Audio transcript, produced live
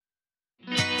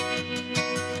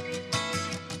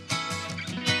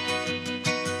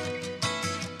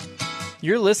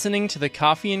You're listening to the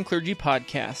Coffee and Clergy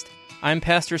Podcast. I'm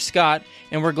Pastor Scott,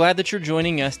 and we're glad that you're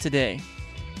joining us today.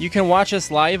 You can watch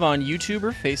us live on YouTube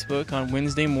or Facebook on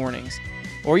Wednesday mornings,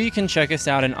 or you can check us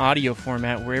out in audio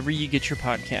format wherever you get your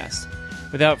podcasts.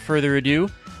 Without further ado,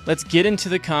 let's get into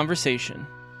the conversation.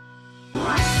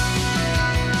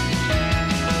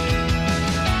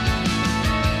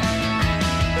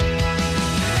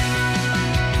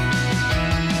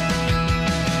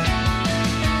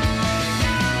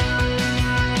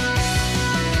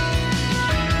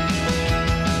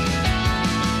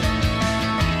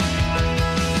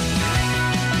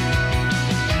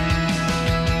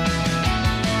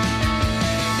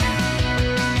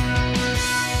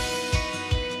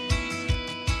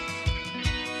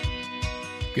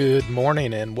 Good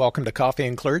morning and welcome to Coffee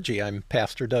and Clergy. I'm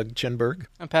Pastor Doug Chinberg.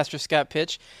 I'm Pastor Scott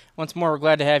Pitch. Once more, we're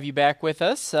glad to have you back with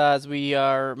us as we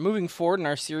are moving forward in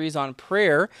our series on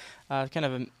prayer, kind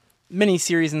of a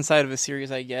mini-series inside of a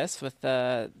series, I guess, with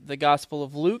the Gospel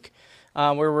of Luke,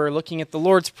 where we're looking at the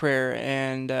Lord's Prayer,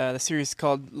 and the series is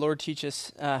called Lord Teach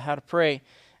Us How to Pray.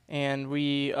 And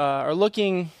we are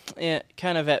looking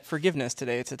at forgiveness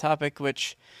today. It's a topic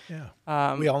which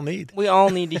we all need. We all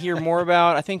need to hear more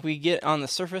about. I think we get on the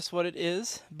surface what it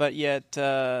is, but yet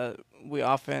we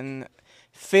often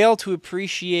fail to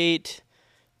appreciate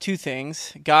two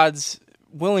things: God's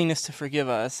willingness to forgive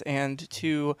us and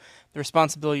the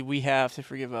responsibility we have to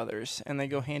forgive others. And they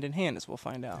go hand in hand, as we'll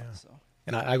find out. Yeah. So.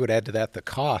 And I would add to that the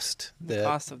cost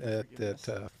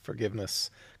that forgiveness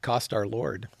cost our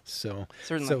Lord. So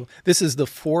certainly. So this is the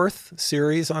fourth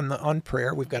series on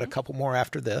prayer. We've got a couple more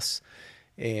after this,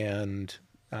 and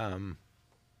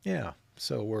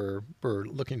so we're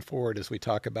looking forward as we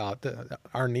talk about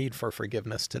our need for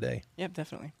forgiveness today. Yep,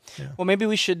 definitely. Yeah. Well, maybe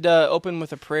we should open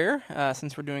with a prayer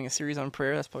since we're doing a series on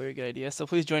prayer. That's probably a good idea. So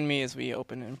please join me as we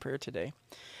open in prayer today.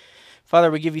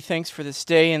 Father, we give you thanks for this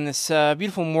day and this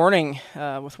beautiful morning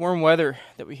with warm weather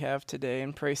that we have today,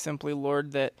 and pray simply,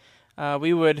 Lord, that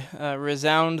we would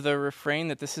resound the refrain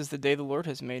that this is the day the Lord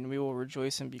has made, and we will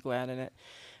rejoice and be glad in it.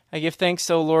 I give thanks,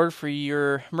 O Lord, for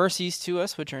your mercies to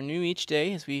us, which are new each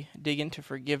day as we dig into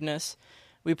forgiveness.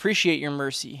 We appreciate your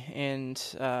mercy, and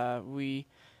we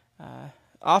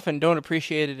often don't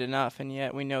appreciate it enough, and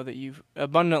yet we know that you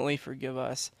abundantly forgive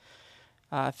us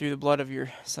through the blood of your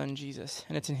Son, Jesus.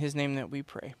 And it's in his name that we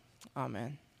pray.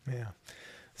 Amen. Yeah.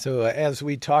 So as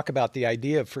we talk about the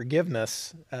idea of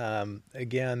forgiveness,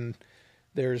 again,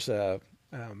 there's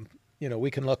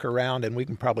we can look around and we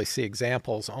can probably see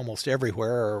examples almost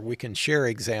everywhere, or we can share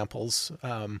examples.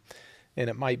 And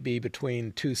it might be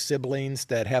between two siblings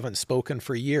that haven't spoken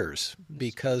for years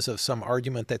because of some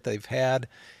argument that they've had,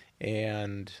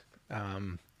 and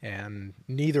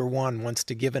neither one wants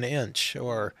to give an inch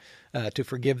or to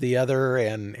forgive the other,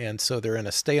 and so they're in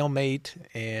a stalemate,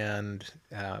 and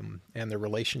the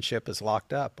relationship is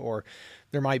locked up. Or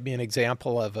there might be an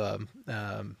example of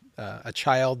a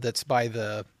child that's by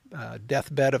the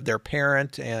deathbed of their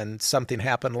parent, and something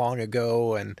happened long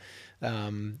ago, and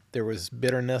there was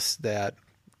bitterness that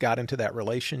got into that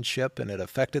relationship, and it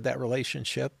affected that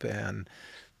relationship, and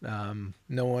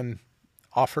no one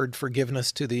offered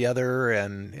forgiveness to the other,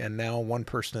 and now one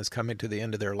person is coming to the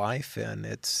end of their life, and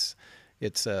it's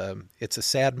a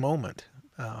sad moment,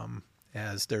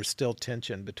 as there's still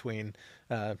tension between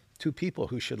two people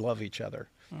who should love each other.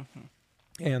 Mm-hmm.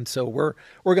 And so we're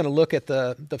going to look at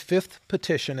the fifth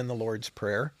petition in the Lord's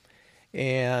Prayer,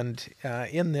 and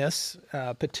in this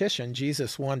petition,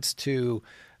 Jesus wants to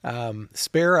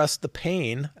spare us the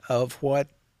pain of what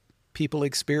people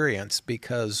experience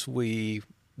because we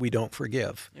don't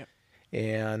forgive. Yep.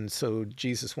 And so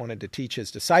Jesus wanted to teach his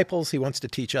disciples. He wants to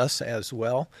teach us as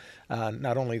well,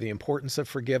 not only the importance of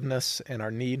forgiveness and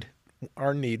our need,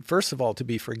 first of all, to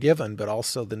be forgiven, but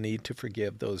also the need to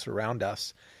forgive those around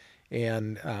us.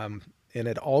 And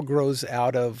it all grows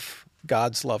out of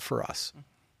God's love for us.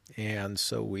 And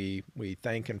so we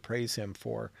thank and praise him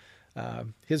for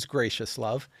his gracious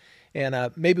love. And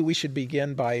maybe we should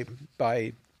begin by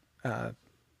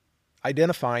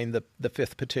identifying the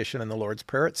fifth petition in the Lord's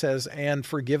Prayer. It says, "And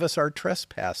forgive us our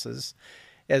trespasses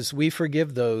as we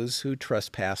forgive those who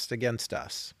trespass against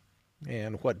us."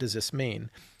 And what does this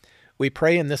mean? We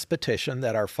pray in this petition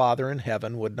that our Father in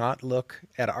heaven would not look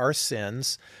at our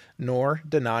sins nor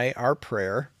deny our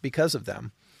prayer because of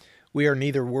them. We are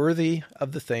neither worthy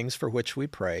of the things for which we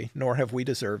pray, nor have we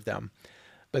deserved them,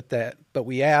 but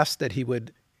we ask that he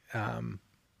would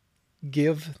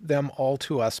give them all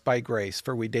to us by grace,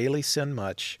 for we daily sin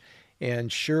much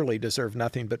and surely deserve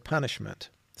nothing but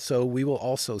punishment. So we will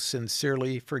also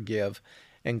sincerely forgive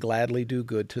and gladly do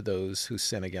good to those who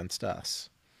sin against us.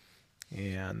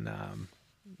 And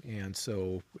And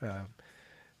so,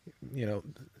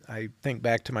 I think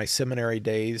back to my seminary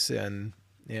days, and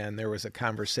there was a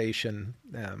conversation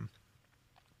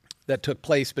that took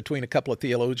place between a couple of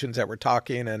theologians that were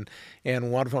talking,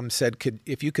 and one of them said,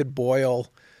 if you could boil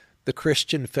the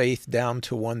Christian faith down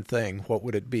to one thing, what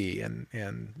would it be? And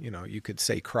you could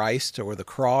say Christ or the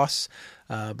cross,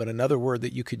 but another word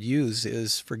that you could use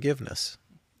is forgiveness.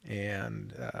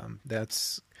 And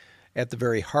that's at the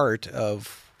very heart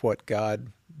of what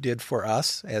God did for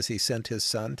us as he sent his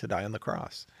son to die on the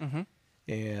cross. Mm-hmm.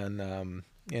 And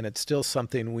it's still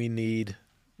something we need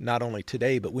not only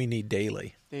today, but we need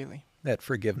daily. Daily. That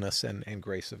forgiveness and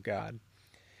grace of God.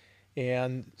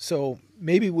 And so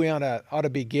maybe we ought to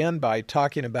begin by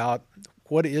talking about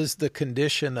what is the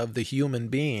condition of the human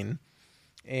being.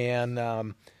 And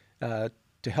to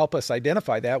help us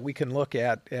identify that, we can look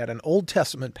at an Old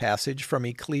Testament passage from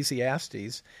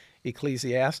Ecclesiastes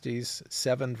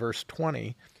 7, verse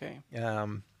 20. Okay.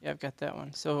 I've got that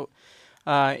one. So,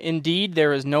 indeed,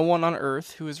 there is no one on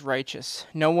earth who is righteous.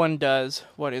 No one does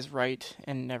what is right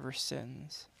and never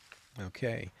sins.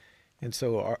 Okay. And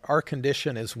so our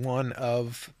condition is one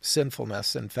of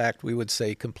sinfulness. In fact, we would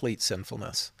say complete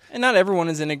sinfulness. And not everyone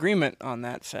is in agreement on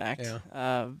that fact.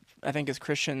 Yeah. I think as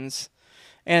Christians,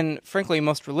 and frankly,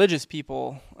 most religious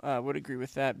people would agree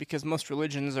with that, because most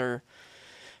religions are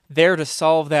there to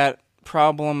solve that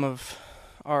problem of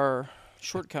our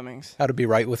shortcomings. How to be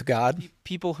right with God.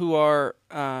 People who are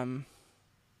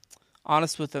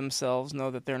honest with themselves know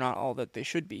that they're not all that they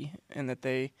should be, and that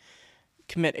they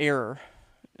commit error.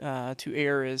 To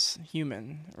err is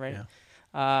human, right?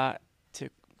 Yeah. To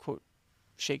quote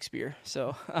Shakespeare.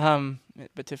 So,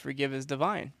 but to forgive is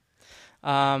divine.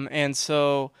 And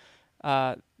so,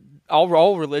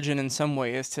 all religion in some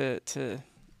way is to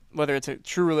whether it's a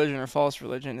true religion or false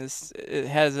religion, it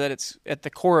has that it's at the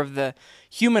core of the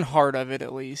human heart of it,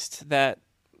 at least, that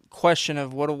question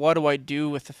of what do I do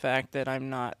with the fact that I'm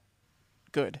not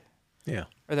good, yeah,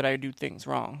 or that I do things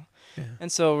wrong. Yeah.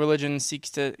 And so religion seeks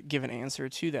to give an answer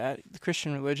to that. The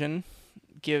Christian religion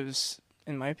gives,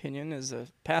 in my opinion, as a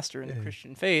pastor in the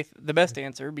Christian faith, the best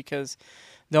answer, because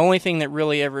the only thing that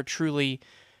really ever truly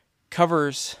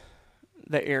covers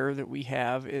the error that we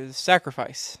have is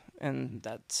sacrifice. And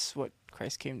that's what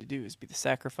Christ came to do, is be the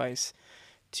sacrifice,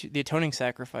 the atoning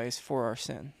sacrifice for our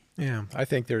sin. Yeah, I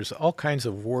think there's all kinds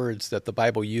of words that the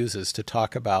Bible uses to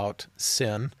talk about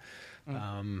sin.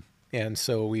 And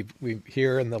so we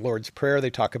hear in the Lord's Prayer, they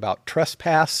talk about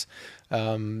trespass.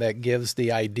 That gives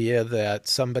the idea that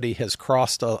somebody has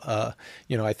crossed I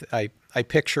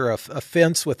picture a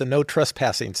fence with a no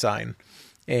trespassing sign.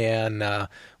 And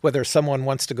whether someone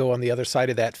wants to go on the other side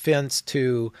of that fence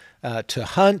to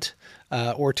hunt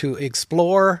or to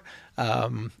explore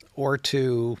or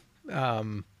to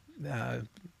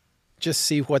just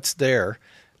see what's there.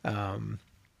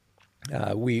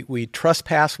 We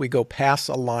trespass, we go past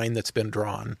a line that's been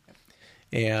drawn.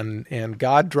 And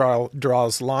God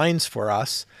draws lines for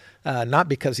us, not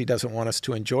because he doesn't want us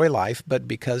to enjoy life, but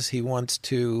because he wants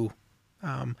to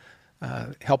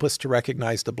help us to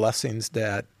recognize the blessings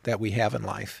that we have in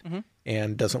life,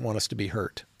 and doesn't want us to be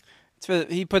hurt.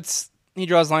 He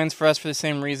draws lines for us for the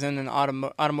same reason an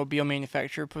automobile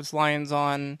manufacturer puts lines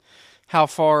on how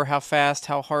far, how fast,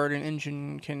 how hard an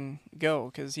engine can go,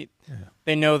 because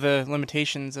they know the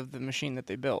limitations of the machine that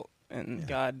they built, and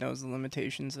God knows the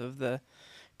limitations of the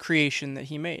creation that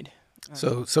he made.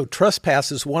 So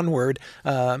trespass is one word.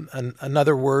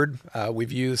 Another word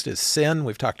we've used is sin.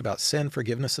 We've talked about sin,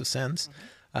 forgiveness of sins.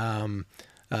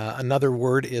 Another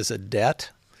word is a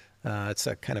debt. It's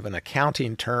a kind of an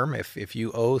accounting term. If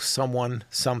you owe someone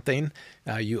something,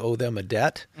 you owe them a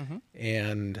debt.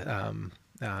 And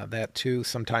that too,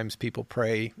 sometimes people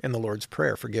pray in the Lord's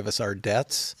Prayer, forgive us our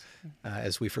debts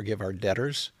as we forgive our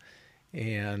debtors.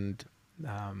 And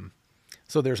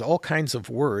so there's all kinds of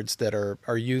words that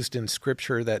are used in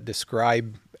Scripture that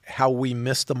describe how we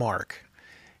miss the mark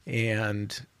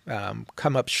and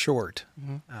come up short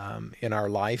in our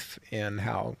life and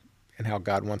how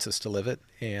God wants us to live it.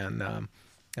 And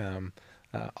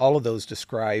all of those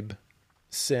describe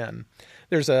sin.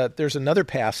 There's another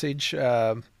passage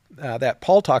that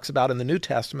Paul talks about in the New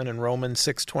Testament in Romans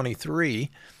 6:23,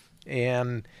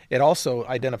 and it also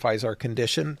identifies our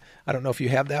condition. I don't know if you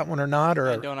have that one or not. Or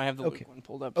I don't. I have the Luke one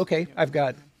pulled up. Okay, I've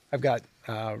got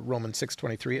Romans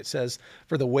 6:23. It says,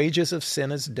 "For the wages of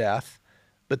sin is death,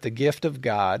 but the gift of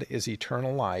God is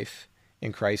eternal life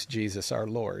in Christ Jesus our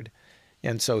Lord."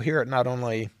 And so here it not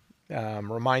only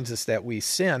reminds us that we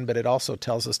sin, but it also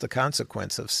tells us the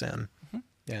consequence of sin.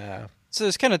 So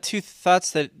there's kind of two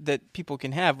thoughts that people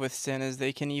can have with sin, is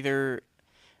they can either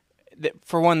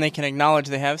for one, they can acknowledge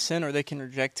they have sin, or they can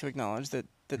reject to acknowledge that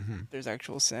there's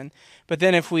actual sin. But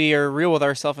then if we are real with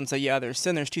ourselves and say, yeah, there's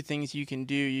sin, there's two things you can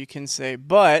do. You can say,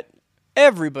 but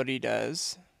everybody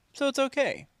does, so it's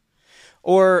okay.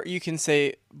 Or you can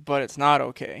say, but it's not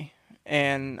okay,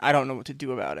 and I don't know what to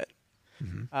do about it.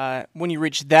 When you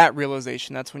reach that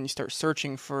realization, that's when you start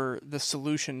searching for the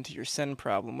solution to your sin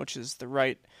problem, which is the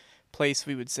right place,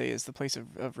 we would say, is the place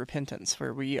of repentance,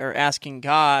 where we are asking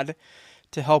God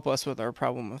to help us with our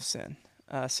problem of sin.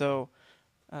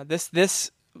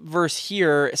 This verse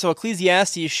here, so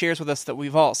Ecclesiastes shares with us that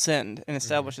we've all sinned and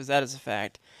establishes that as a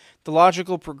fact. The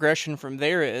logical progression from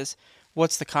there is,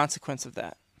 what's the consequence of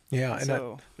that? Yeah,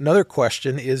 and another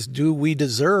question is, do we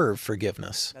deserve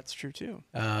forgiveness? That's true too.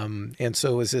 And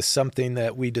so is this something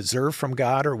that we deserve from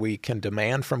God or we can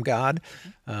demand from God?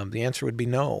 The answer would be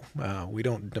no. We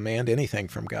don't demand anything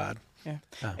from God. Yeah,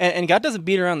 and God doesn't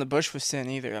beat around the bush with sin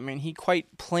either. I mean, he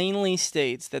quite plainly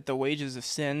states that the wages of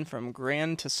sin, from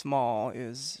grand to small,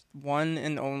 is one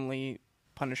and only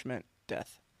punishment,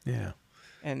 death. Yeah.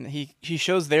 And he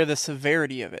shows there the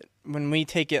severity of it. When we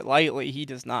take it lightly, he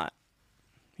does not.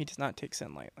 He does not take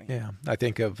sin lightly. Yeah, I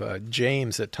think of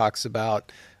James that talks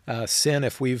about sin.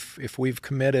 If we've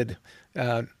committed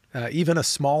even a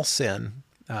small sin,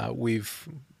 we've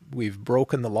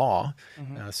broken the law.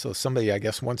 So somebody, I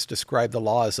guess, once described the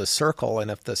law as a circle,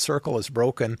 and if the circle is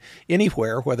broken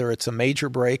anywhere, whether it's a major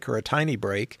break or a tiny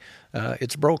break,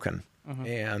 it's broken.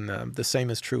 And the same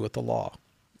is true with the law.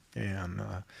 And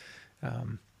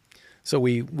so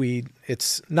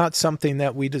it's not something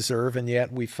that we deserve, and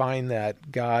yet we find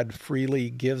that God freely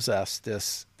gives us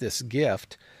this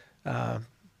gift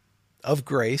of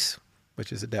grace,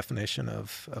 which is a definition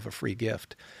of a free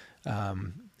gift.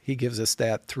 He gives us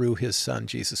that through his Son,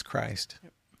 Jesus Christ.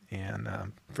 Yep.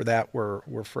 And for that,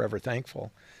 we're forever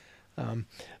thankful.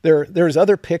 There's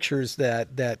other pictures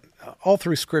that all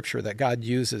through Scripture that God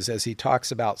uses as he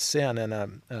talks about sin.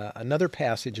 And another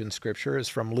passage in Scripture is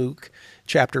from Luke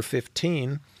chapter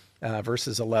 15,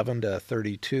 verses 11 to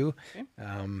 32.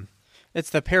 Okay.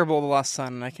 It's the parable of the lost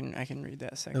son, and I can read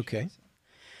that section. Okay.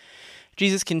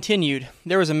 Jesus continued,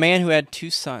 "There was a man who had 2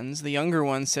 sons. The younger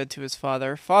one said to his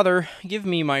father, 'Father, give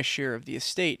me my share of the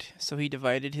estate.' So he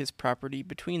divided his property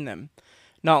between them.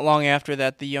 Not long after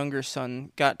that, the younger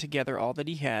son got together all that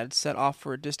he had, set off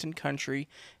for a distant country,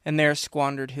 and there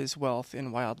squandered his wealth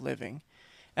in wild living.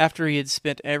 After he had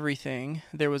spent everything,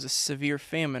 there was a severe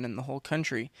famine in the whole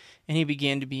country, and he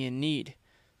began to be in need.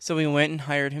 So he went and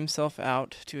hired himself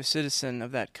out to a citizen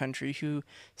of that country, who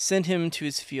sent him to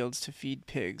his fields to feed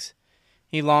pigs.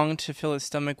 He longed to fill his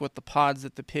stomach with the pods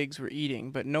that the pigs were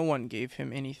eating, but no one gave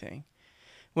him anything.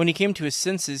 When he came to his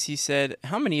senses, he said,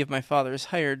 'How many of my father's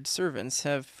hired servants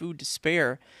have food to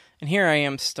spare, and here I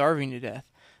am starving to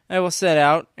death? I will set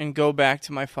out and go back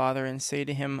to my father and say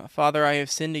to him, Father, I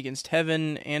have sinned against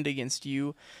heaven and against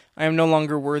you. I am no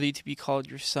longer worthy to be called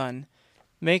your son.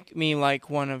 Make me like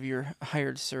one of your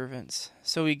hired servants.'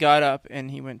 So he got up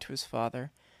and he went to his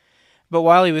father. But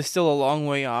while he was still a long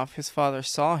way off, his father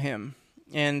saw him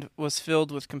and was filled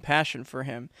with compassion for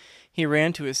him. He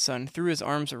ran to his son, threw his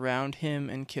arms around him,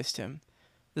 and kissed him.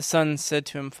 The son said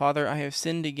to him, 'Father, I have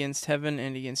sinned against heaven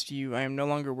and against you. I am no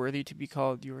longer worthy to be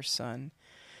called your son.'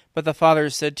 But the father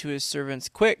said to his servants,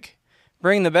 'Quick,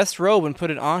 bring the best robe and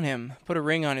put it on him. Put a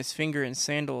ring on his finger and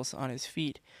sandals on his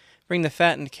feet. Bring the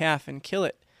fattened calf and kill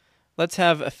it. Let's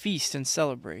have a feast and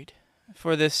celebrate.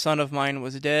 For this son of mine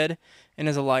was dead and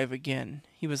is alive again.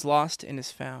 He was lost and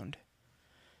is found.'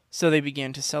 So they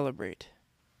began to celebrate.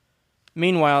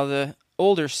 Meanwhile, the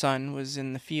older son was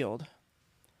in the field.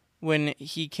 When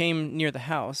he came near the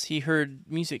house, he heard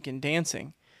music and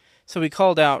dancing. So he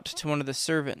called out to one of the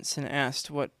servants and asked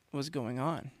what was going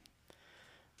on.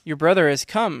 'Your brother has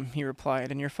come,' he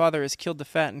replied, 'and your father has killed the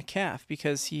fattened calf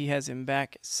because he has him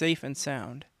back safe and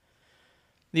sound.'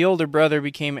 The older brother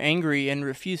became angry and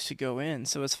refused to go in,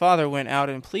 so his father went out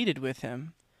and pleaded with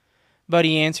him. But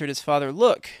he answered his father,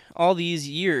 'Look, all these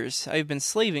years I have been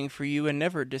slaving for you and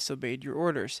never disobeyed your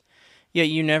orders. Yet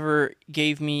you never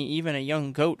gave me even a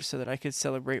young goat so that I could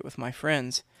celebrate with my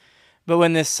friends. But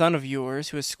when this son of yours,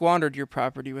 who has squandered your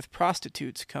property with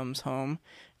prostitutes, comes home,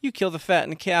 you kill the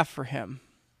fattened calf for him.'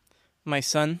 'My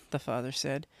son,' the father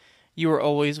said, 'you are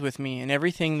always with me, and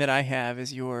everything that I have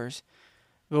is yours.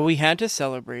 But we had to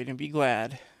celebrate and be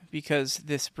glad, because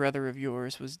this brother of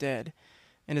yours was dead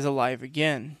and is alive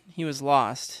again. He was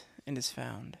lost and is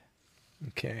found.'"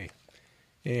 Okay.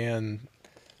 And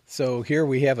so here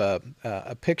we have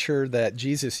a picture that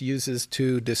Jesus uses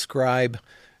to describe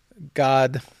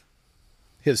God,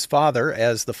 his Father,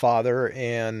 as the Father,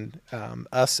 and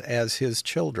us as his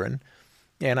children.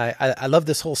 And I love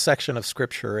this whole section of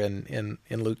Scripture in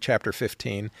Luke chapter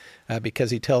 15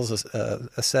 because he tells us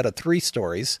a set of three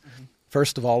stories. Mm-hmm.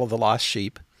 First of all, of the lost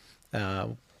sheep.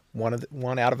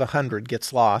 One out of 100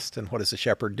 gets lost, and what does the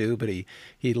shepherd do? But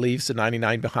he leaves the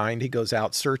 99 behind. He goes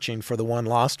out searching for the one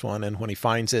lost one, and when he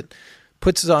finds it,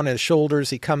 puts it on his shoulders.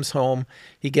 He comes home.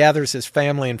 He gathers his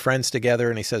family and friends together,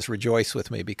 and he says, "Rejoice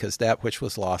with me, because that which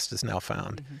was lost is now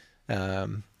found."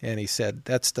 Mm-hmm. And he said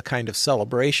that's the kind of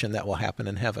celebration that will happen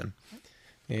in heaven.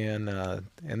 And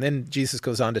then Jesus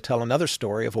goes on to tell another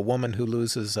story of a woman who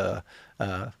loses a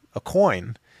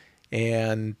coin,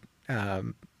 and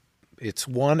it's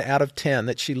 1 out of 10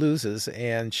 that she loses,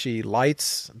 and she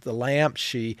lights the lamp,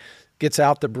 she gets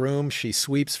out the broom, she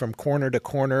sweeps from corner to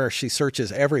corner, she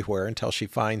searches everywhere until she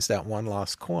finds that one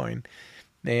lost coin.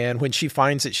 And when she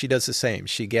finds it, she does the same.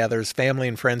 She gathers family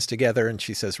and friends together, and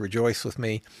she says, "Rejoice with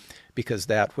me, because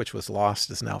that which was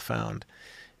lost is now found."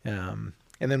 And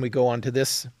then we go on to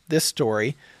this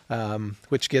story,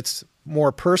 which gets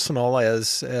more personal,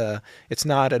 as it's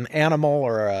not an animal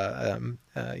or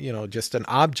just an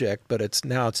object, but it's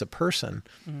a person.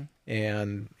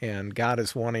 Mm-hmm. And God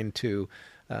is wanting to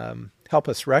help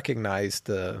us recognize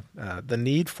the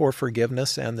need for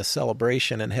forgiveness and the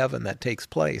celebration in heaven that takes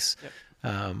place. Yep.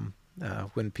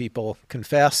 When people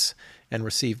confess and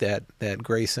receive that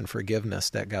grace and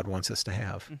forgiveness that God wants us to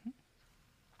have.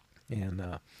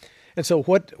 Mm-hmm. And so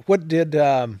what did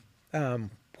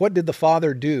the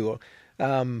Father do?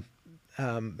 And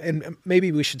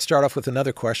maybe we should start off with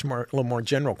another question, a little more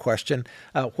general question.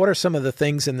 What are some of the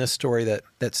things in this story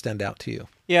that stand out to you?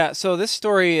 Yeah, so this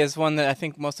story is one that I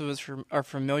think most of us are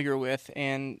familiar with,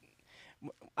 and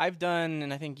I've done,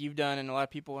 and I think you've done, and a lot of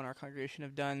people in our congregation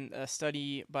have done, a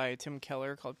study by Tim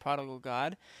Keller called Prodigal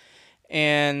God.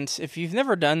 And if you've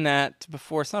never done that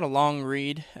before, it's not a long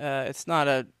read. It's not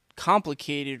a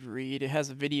complicated read. It has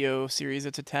a video series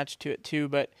that's attached to it too,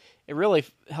 but it really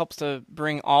helps to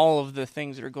bring all of the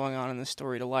things that are going on in the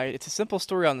story to light. It's a simple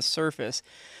story on the surface,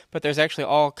 but there's actually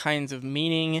all kinds of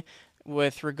meaning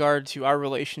with regard to our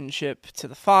relationship to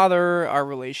the Father, our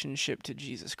relationship to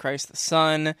Jesus Christ the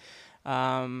Son,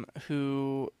 and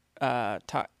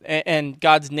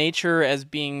God's nature as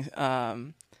being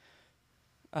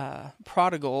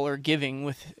prodigal or giving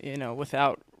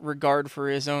without regard for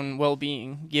his own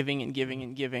well-being, giving and giving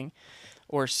and giving,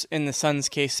 or in the Son's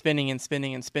case, spinning and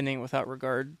spinning and spinning without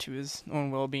regard to his own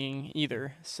well-being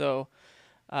either. So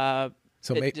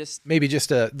maybe just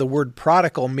the word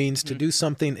prodigal means to do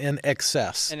something in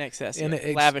excess.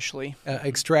 Lavishly.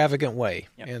 Extravagant way.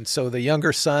 Yep. And so the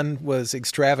younger son was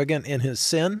extravagant in his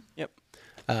sin. Yep.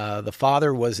 The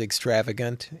father was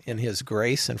extravagant in his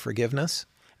grace and forgiveness.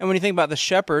 And when you think about the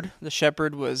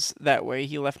shepherd was that way.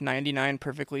 He left 99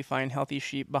 perfectly fine, healthy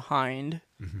sheep behind,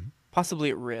 mm-hmm.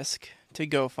 possibly at risk, to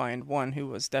go find one who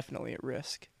was definitely at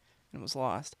risk and was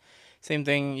lost. Same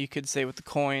thing you could say with the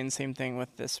coin, same thing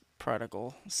with this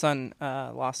prodigal son,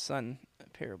 lost son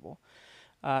parable.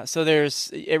 So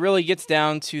it really gets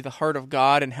down to the heart of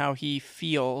God and how he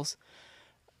feels.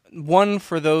 One,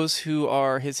 for those who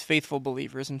are his faithful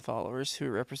believers and followers, who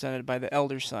are represented by the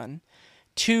elder son.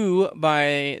 Two,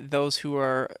 by those who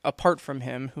are apart from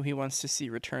him, who he wants to see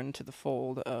return to the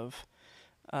fold of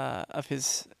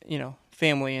his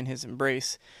family and his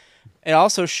embrace. It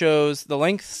also shows the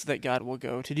lengths that God will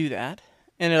go to do that,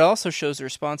 and it also shows the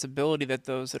responsibility that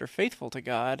those that are faithful to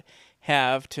God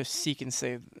have to seek and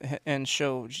save and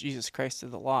show Jesus Christ to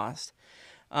the lost.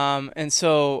 And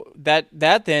so that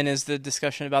then is the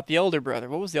discussion about the elder brother.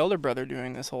 What was the elder brother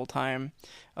doing this whole time,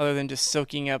 other than just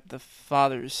soaking up the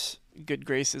father's good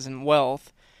graces and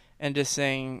wealth, and just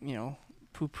saying,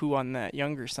 poo-poo on that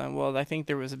younger son? Well, I think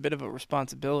there was a bit of a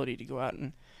responsibility to go out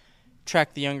and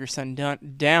track the younger son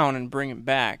down and bring him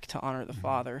back to honor the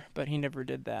father, but he never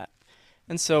did that.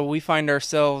 And so we find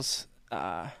ourselves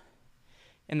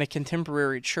in the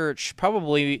contemporary church,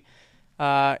 probably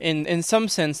in some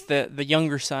sense the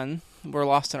younger son. We're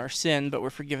lost in our sin, but we're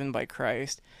forgiven by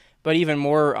Christ. But even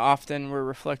more often, we're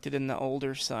reflected in the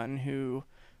older son, who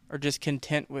are just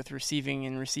content with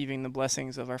receiving the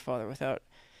blessings of our Father without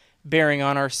bearing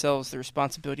on ourselves the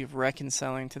responsibility of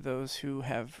reconciling to those who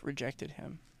have rejected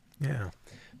him. Yeah.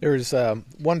 There's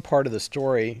one part of the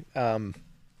story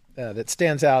that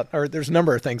stands out, or there's a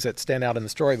number of things that stand out in the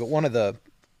story, but one of the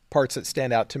parts that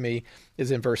stand out to me is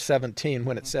in verse 17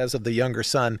 when it says of the younger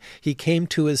son, he came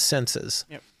to his senses.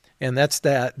 Yep. And that's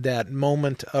that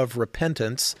moment of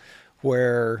repentance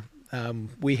where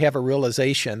we have a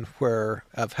realization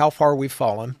of how far we've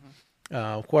fallen,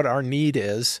 what our need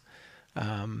is,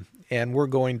 and we're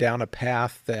going down a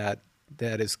path that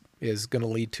is going to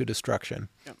lead to destruction.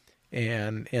 Yep.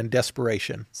 and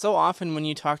desperation. So often when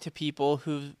you talk to people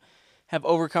who have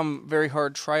overcome very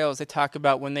hard trials, they talk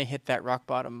about when they hit that rock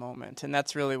bottom moment. And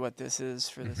that's really what this is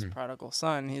for this prodigal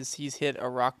son. He's hit a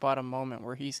rock bottom moment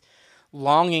where he's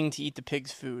longing to eat the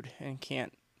pig's food and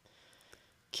can't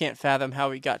fathom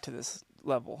how he got to this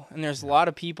level. And there's a lot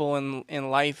of people in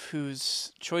life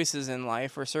whose choices in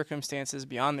life or circumstances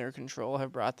beyond their control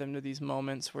have brought them to these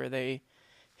moments where they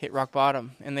hit rock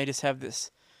bottom, and they just have this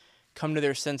come to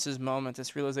their senses moment,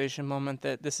 this realization moment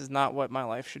that this is not what my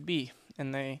life should be.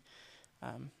 And they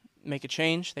make a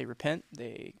change, they repent,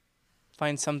 they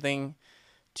find something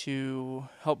to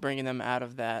help bringing them out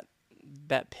of that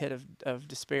pit of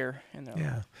despair in their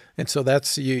life. And so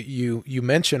that's you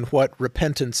mentioned what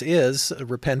repentance is.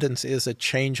 Repentance is a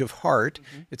change of heart.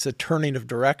 It's a turning of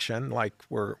direction, like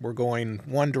we're going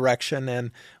one direction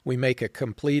and we make a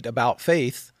complete about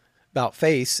face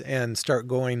and start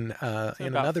going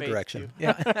in another direction.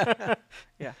 Yeah.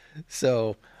 Yeah.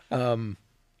 So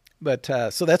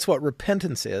so that's what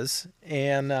repentance is,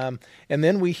 and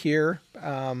then we hear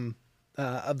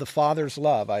of the Father's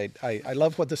love. I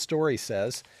love what the story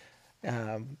says.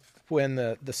 When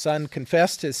the son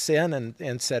confessed his sin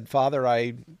and said, "Father,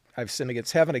 I've sinned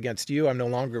against heaven, against you. I'm no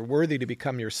longer worthy to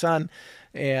become your son,"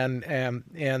 and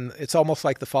it's almost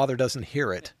like the Father doesn't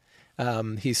hear it.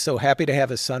 He's so happy to have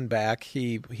his son back.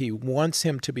 He wants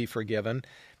him to be forgiven.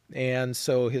 And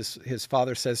so his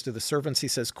father says to the servants, he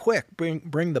says, "Quick,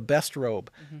 bring the best robe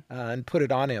and put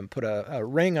it on him. Put a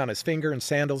ring on his finger and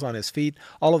sandals on his feet."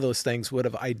 All of those things would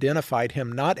have identified him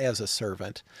not as a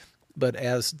servant, but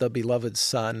as the beloved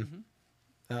son,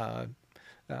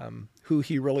 who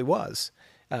he really was,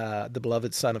 the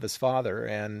beloved son of his father.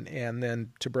 And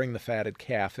then to bring the fatted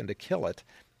calf and to kill it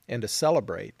and to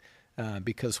celebrate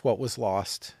because what was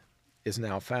lost is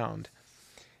now found.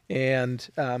 And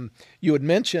you had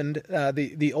mentioned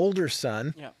the older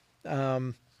son.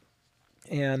 Yeah.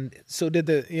 And so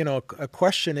a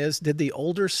question is, did the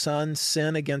older son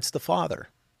sin against the father?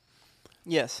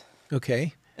 Yes.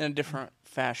 Okay. In a different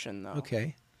fashion, though.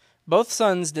 Okay. Both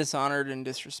sons dishonored and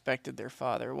disrespected their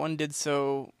father. One did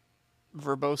so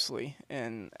verbosely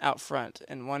and out front,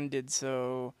 and one did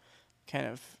so kind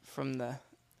of from the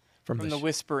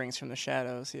whisperings, from the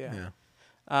shadows. Yeah.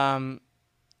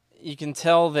 You can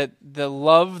tell that the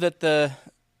love that the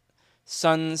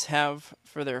sons have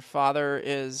for their father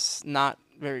is not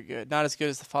very good, not as good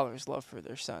as the father's love for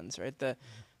their sons, right? The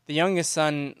youngest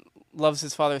son loves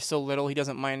his father so little, he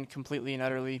doesn't mind completely and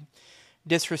utterly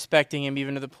disrespecting him,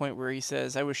 even to the point where he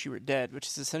says, "I wish you were dead," which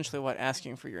is essentially what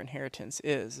asking for your inheritance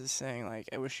is saying, like,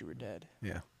 "I wish you were dead."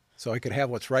 Yeah. So I could have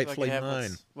what's rightfully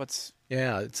mine. It's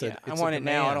I want it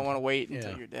now. I don't want to wait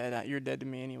until you're dead. You're dead to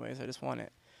me anyways. I just want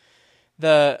it.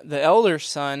 The elder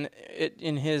son,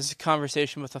 in his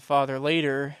conversation with the father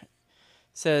later,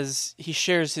 says he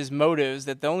shares his motives,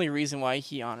 that the only reason why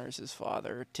he honors his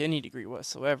father to any degree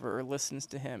whatsoever or listens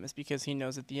to him is because he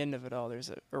knows at the end of it all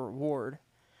there's a reward,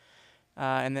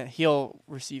 and that he'll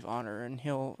receive honor and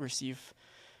he'll receive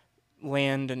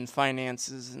land and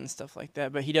finances and stuff like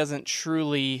that. But he doesn't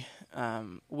truly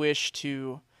wish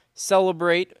to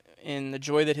celebrate in the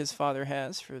joy that his father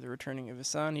has for the returning of his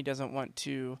son. He doesn't want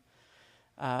to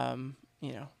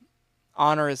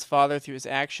honor his father through his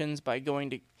actions by going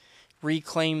to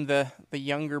reclaim the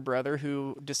younger brother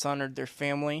who dishonored their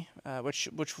family, which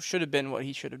should have been what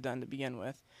he should have done to begin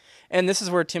with. And this is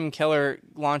where Tim Keller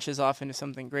launches off into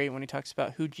something great when he talks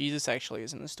about who Jesus actually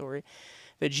is in the story.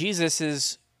 That Jesus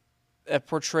is a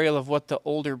portrayal of what the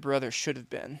older brother should have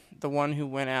been, the one who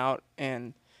went out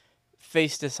and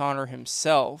faced dishonor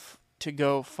himself to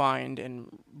go find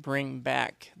and bring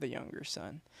back the younger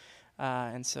son.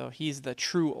 And so he's the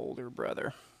true older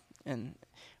brother, and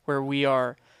where we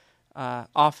are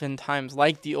oftentimes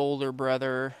like the older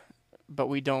brother, but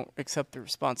we don't accept the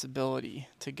responsibility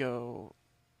to go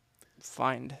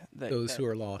find those who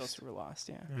are lost. Those who are lost,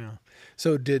 yeah.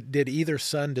 So did either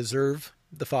son deserve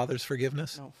the father's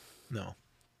forgiveness? No.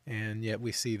 And yet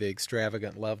we see the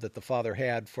extravagant love that the father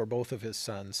had for both of his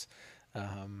sons,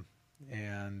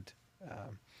 and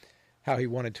how he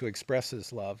wanted to express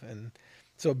his love. And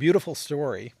so a beautiful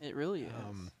story. It really is.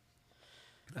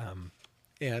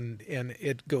 And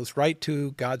it goes right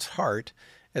to God's heart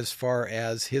as far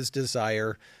as his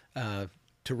desire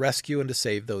to rescue and to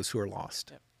save those who are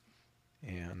lost. Yep.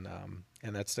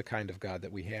 And that's the kind of God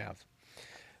that we have.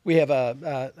 We have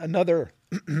another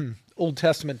Old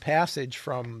Testament passage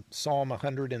from Psalm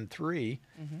 103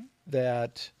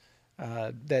 that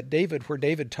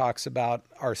David talks about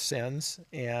our sins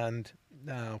and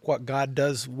what God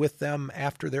does with them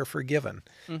after they're forgiven.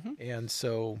 And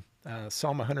so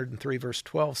Psalm 103 verse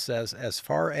 12 says, "As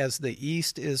far as the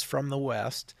east is from the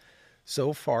west,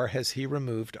 so far has he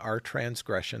removed our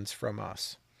transgressions from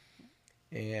us."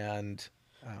 And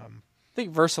I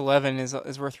think verse 11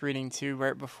 is worth reading too.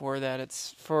 Right before that,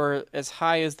 it's for as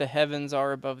high as the heavens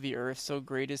are above the earth, so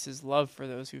great is his love for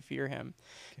those who fear him.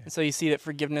 Okay. And so you see that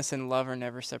forgiveness and love are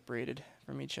never separated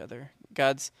from each other.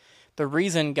 The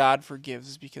reason God forgives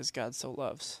is because God so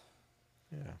loves.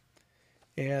 Yeah.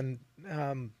 And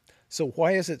so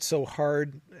why is it so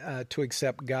hard to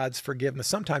accept God's forgiveness?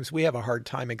 Sometimes we have a hard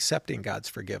time accepting God's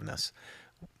forgiveness.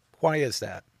 Why is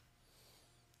that?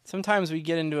 Sometimes we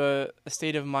get into a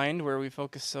state of mind where we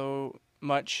focus so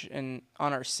much on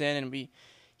our sin, and we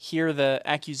hear the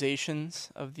accusations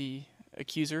of the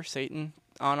accuser, Satan,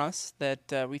 on us,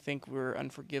 that we think we're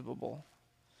unforgivable.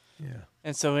 Yeah.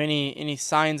 And so any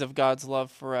signs of God's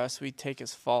love for us we take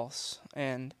as false,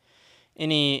 and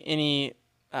any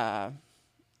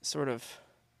sort of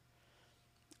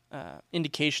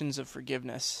indications of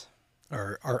forgiveness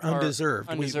Are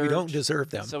undeserved. We don't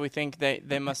deserve them. So we think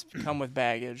they must come with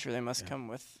baggage, or they must come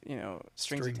with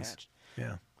strings attached.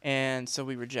 Yeah. And so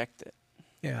we reject it.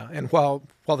 Yeah. And while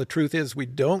the truth is we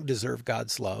don't deserve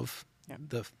God's love, Yeah.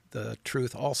 the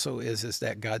truth also is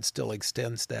that God still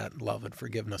extends that love and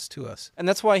forgiveness to us. And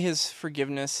that's why his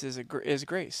forgiveness is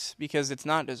grace, because it's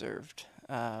not deserved.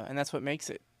 And that's what makes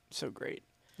it so great.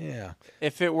 Yeah.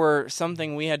 If it were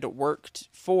something we had to work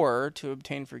for to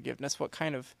obtain forgiveness, what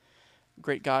kind of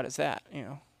great God is that?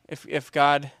 If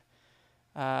God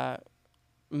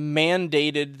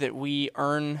mandated that we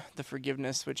earn the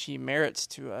forgiveness which he merits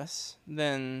to us,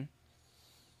 then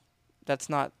that's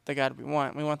not the God we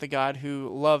want. We want the God who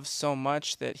loves so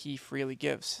much that he freely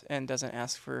gives and doesn't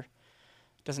ask for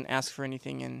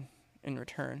anything in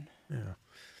return. Yeah.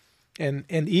 And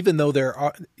even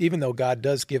though God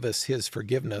does give us his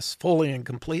forgiveness fully and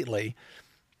completely,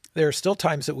 there are still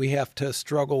times that we have to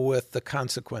struggle with the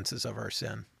consequences of our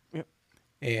sin. Yep.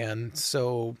 And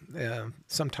so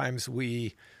sometimes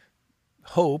we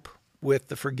hope with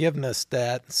the forgiveness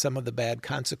that some of the bad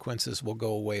consequences will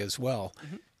go away as well.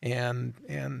 Mm-hmm.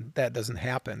 And that doesn't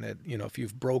happen. If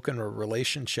you've broken a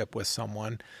relationship with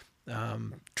someone,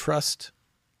 trust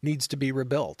needs to be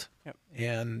rebuilt. Yep.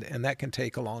 And that can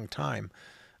take a long time.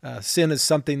 Sin is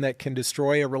something that can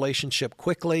destroy a relationship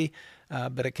quickly,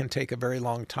 but it can take a very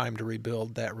long time to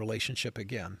rebuild that relationship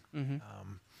again. Mm-hmm.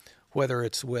 Whether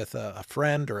it's with a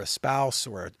friend or a spouse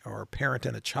or a parent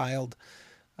and a child.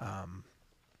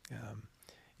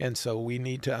 And so we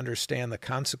need to understand the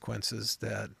consequences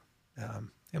that,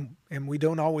 and we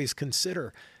don't always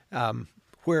consider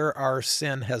where our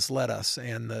sin has led us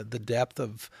and the depth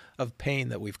of pain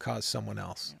that we've caused someone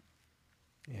else.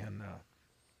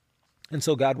 And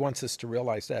so God wants us to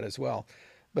realize that as well.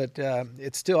 But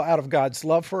it's still out of God's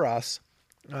love for us.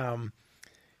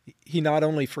 He not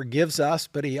only forgives us,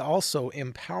 but he also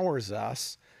empowers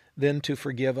us then to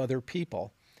forgive other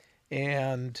people.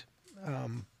 And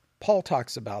Paul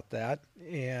talks about that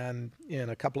in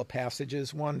a couple of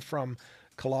passages, one from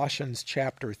Colossians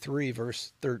chapter 3,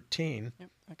 verse 13. Yep,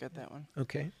 I got that one.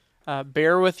 Okay.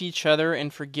 Bear with each other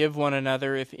and forgive one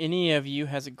another. If any of you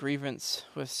has a grievance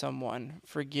with someone,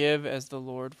 forgive as the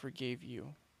Lord forgave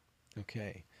you.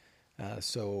 Okay.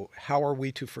 So how are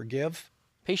we to forgive?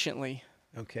 Patiently.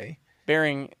 Okay.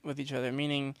 Bearing with each other,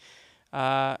 meaning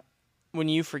when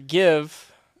you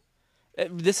forgive,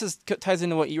 this ties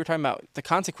into what you were talking about. The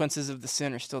consequences of the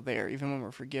sin are still there, even when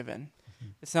we're forgiven.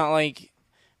 Mm-hmm. It's not like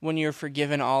when you're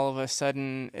forgiven, all of a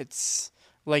sudden it's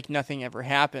like nothing ever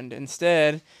happened.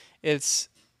 Instead, it's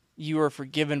you are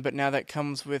forgiven, but now that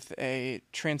comes with a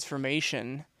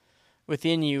transformation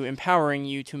within you, empowering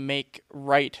you to make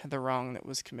right the wrong that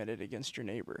was committed against your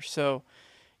neighbor. So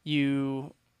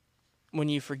when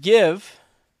you forgive,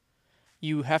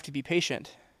 you have to be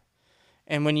patient.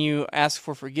 And when you ask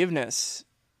for forgiveness,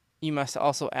 you must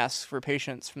also ask for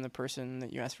patience from the person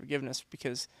that you ask forgiveness,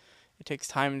 because it takes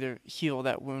time to heal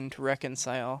that wound, to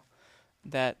reconcile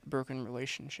that broken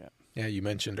relationship. Yeah, you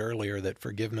mentioned earlier that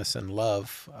forgiveness and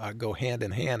love go hand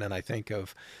in hand, and I think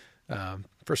of 1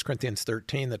 Corinthians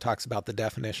 13 that talks about the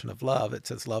definition of love. It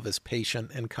says love is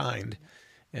patient and kind,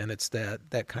 and it's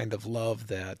that kind of love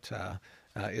that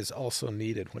is also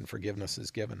needed when forgiveness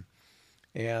is given.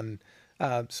 And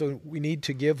so we need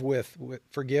to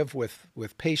forgive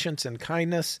with patience and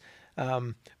kindness,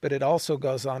 but it also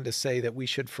goes on to say that we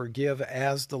should forgive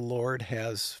as the Lord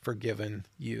has forgiven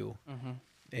you. Mm-hmm.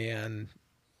 And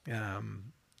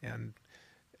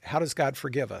how does God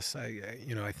forgive us?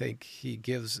 I think He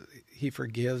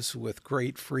forgives with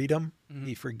great freedom. Mm-hmm.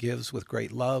 He forgives with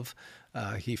great love.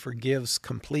 He forgives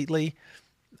completely.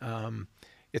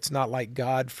 it's not like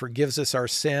God forgives us our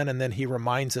sin and then he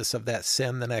reminds us of that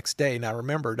sin the next day. Now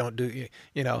remember, don't do,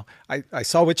 I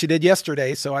saw what you did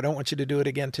yesterday, so I don't want you to do it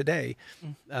again today.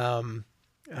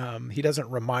 He doesn't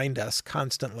remind us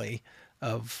constantly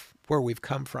of where we've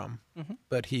come from,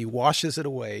 but he washes it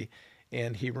away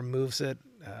and he removes it,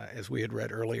 as we had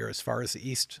read earlier, as far as the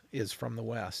east is from the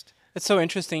west. It's so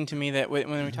interesting to me that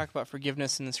when we talk about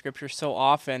forgiveness in the scripture, so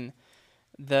often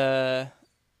the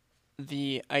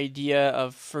idea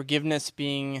of forgiveness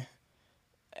being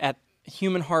at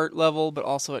human heart level, but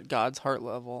also at God's heart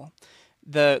level.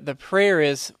 The prayer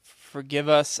is, forgive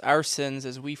us our sins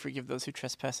as we forgive those who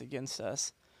trespass against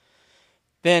us.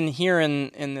 Then here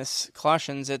in this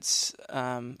Colossians, it's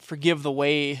forgive the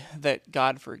way that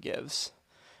God forgives.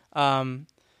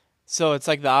 So it's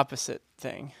like the opposite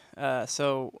thing.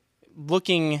 So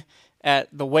looking at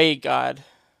the way God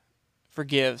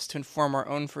forgives to inform our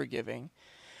own forgiving.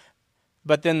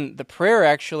 But then the prayer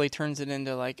actually turns it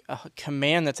into like a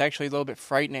command that's actually a little bit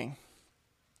frightening,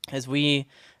 as we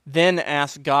then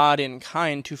ask God in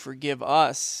kind to forgive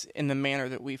us in the manner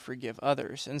that we forgive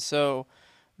others. And so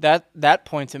that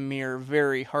points a mirror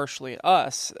very harshly at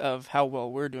us of how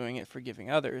well we're doing at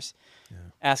forgiving others,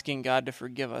 asking God to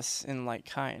forgive us in like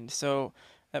kind. So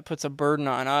that puts a burden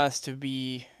on us to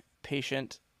be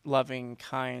patient, loving,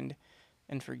 kind,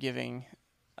 and forgiving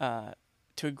to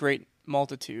a great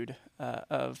multitude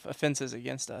of offenses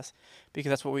against us, because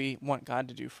that's what we want God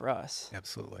to do for us.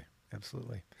 Absolutely.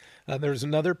 There's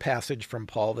another passage from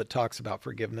Paul that talks about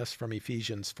forgiveness from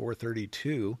Ephesians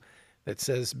 4:32 that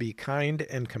says, be kind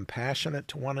and compassionate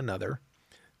to one another,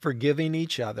 forgiving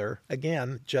each other,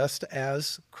 again, just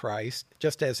as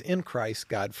in Christ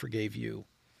God forgave you.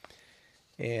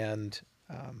 And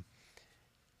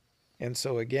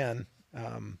so again,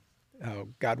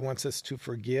 God wants us to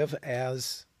forgive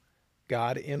as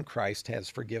God in Christ has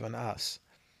forgiven us.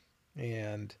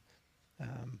 And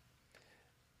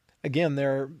again,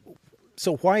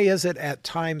 so why is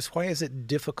it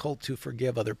difficult to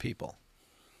forgive other people?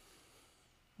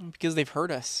 Because they've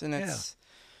hurt us, and it's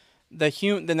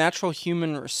the natural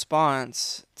human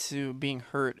response to being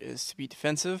hurt is to be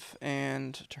defensive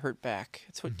and to hurt back.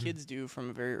 It's what kids do from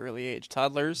a very early age.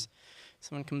 Toddlers,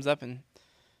 someone comes up and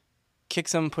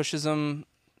kicks them, pushes them,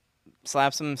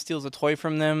 slaps them, steals a toy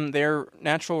from them. Their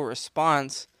natural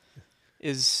response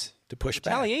is to push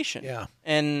retaliation. Back. Yeah,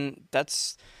 and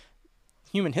that's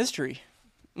human history.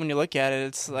 When you look at it,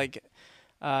 it's like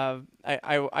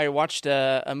I watched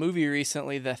a movie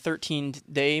recently, the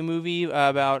 13-Day movie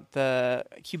about the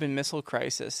Cuban Missile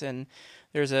Crisis, and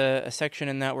there's a section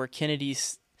in that where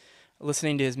Kennedy's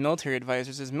listening to his military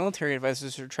advisors. His military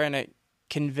advisors are trying to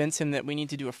convince him that we need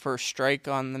to do a first strike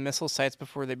on the missile sites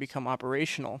before they become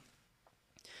operational.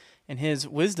 And his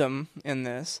wisdom in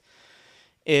this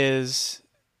is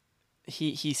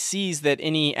he sees that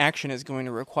any action is going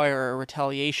to require a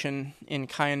retaliation in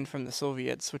kind from the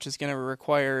Soviets, which is going to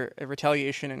require a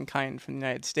retaliation in kind from the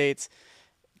United States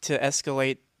to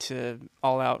escalate to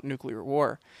all-out nuclear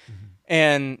war.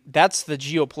 And that's the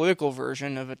geopolitical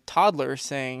version of a toddler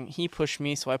saying, he pushed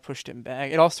me, so I pushed him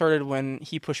back. It all started when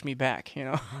he pushed me back,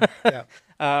 Yeah.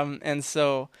 And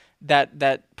so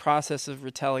that process of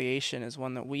retaliation is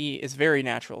one that is very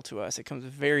natural to us. It comes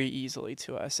very easily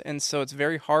to us. And so it's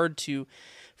very hard to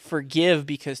forgive,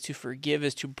 because to forgive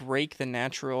is to break the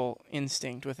natural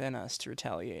instinct within us to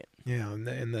retaliate. Yeah,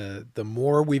 and the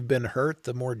more we've been hurt,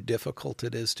 the more difficult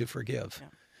it is to forgive. Yeah.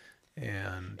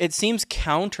 And it seems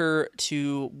counter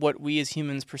to what we as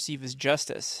humans perceive as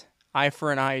justice. Eye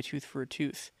for an eye, tooth for a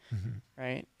tooth,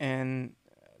 right? And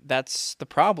that's the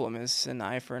problem, is an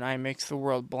eye for an eye makes the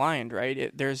world blind,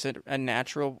 right? There's a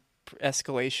natural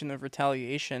escalation of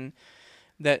retaliation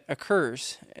that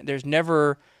occurs. There's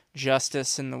never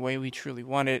justice in the way we truly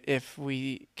want it if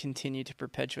we continue to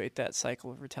perpetuate that cycle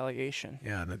of retaliation.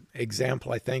 Yeah, an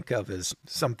example I think of is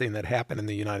something that happened in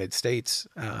the United States.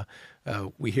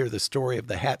 We hear the story of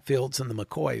the Hatfields and the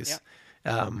McCoys.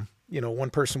 Yeah. One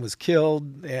person was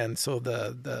killed, and so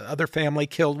the other family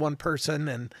killed one person,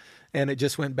 and it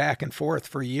just went back and forth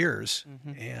for years.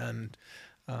 And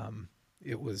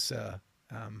it was...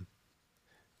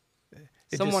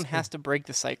 Someone has to break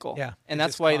the cycle. Yeah, and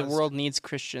that's why the world needs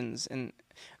Christians. And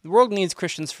the world needs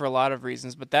Christians for a lot of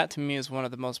reasons, but that to me is one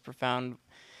of the most profound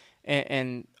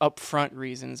and upfront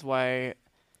reasons why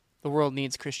the world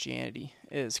needs Christianity.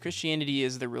 Christianity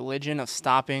is the religion of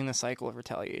stopping the cycle of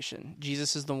retaliation.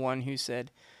 Jesus is the one who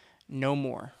said, no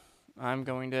more. I'm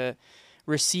going to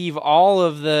receive all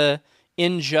of the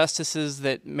injustices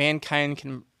that mankind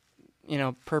can,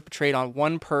 perpetrate on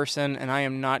one person, and I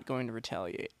am not going to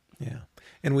retaliate. Yeah.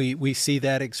 And we see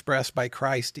that expressed by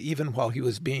Christ even while he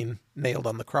was being nailed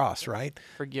on the cross, right?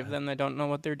 Forgive them, they don't know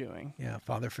what they're doing. Yeah,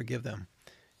 Father, forgive them.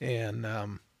 And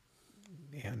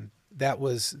that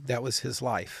was his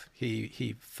life.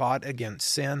 He fought against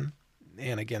sin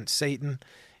and against Satan,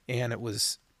 and it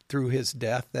was through his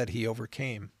death that he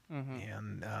overcame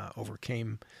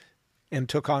overcame and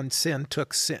took our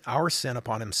sin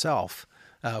upon himself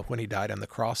when he died on the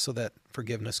cross, so that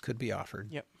forgiveness could be offered.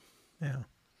 Yep. Yeah.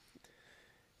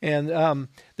 And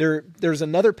there's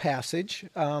another passage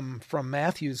from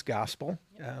Matthew's Gospel,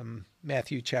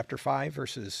 Matthew chapter 5,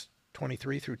 verses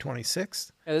 23 through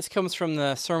 26. Yeah, this comes from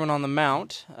the Sermon on the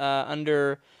Mount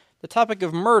under the topic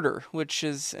of murder, which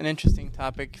is an interesting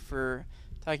topic for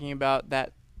talking about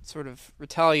that sort of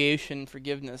retaliation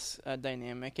forgiveness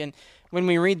dynamic. And when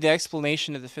we read the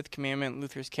explanation of the fifth commandment in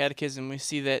Luther's Catechism, we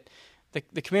see that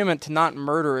the commandment to not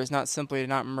murder is not simply to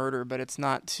not murder, but it's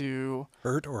not to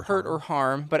hurt or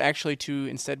harm, but actually to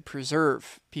instead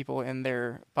preserve people in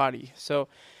their body. So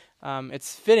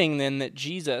it's fitting then that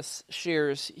Jesus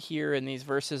shares here in these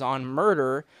verses on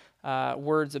murder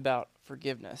words about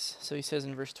forgiveness. So he says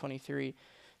in verse 23,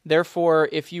 "Therefore,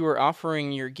 if you are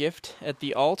offering your gift at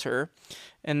the altar,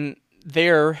 and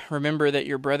there remember that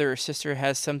your brother or sister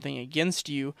has something against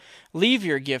you, leave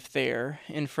your gift there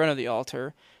in front of the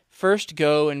altar. First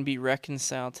go and be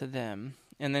reconciled to them,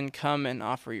 and then come and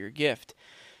offer your gift.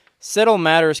 Settle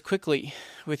matters quickly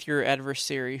with your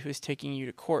adversary who is taking you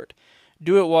to court.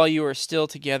 Do it while you are still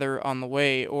together on the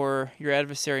way, or your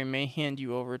adversary may hand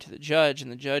you over to the judge, and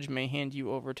the judge may hand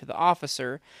you over to the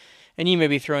officer, and you may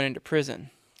be thrown into prison.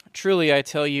 Truly, I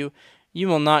tell you, you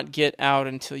will not get out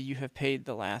until you have paid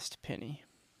the last penny."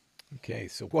 Okay,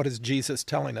 so what is Jesus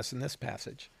telling us in this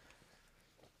passage?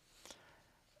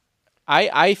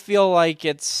 I feel like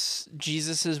it's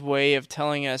Jesus' way of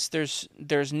telling us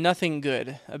there's nothing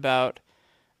good about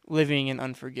living in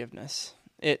unforgiveness.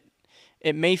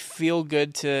 It may feel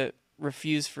good to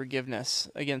refuse forgiveness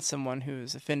against someone who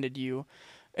has offended you.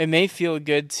 It may feel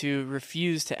good to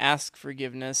refuse to ask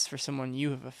forgiveness for someone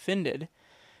you have offended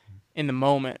in the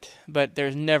moment, but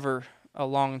there's never a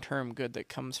long-term good that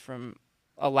comes from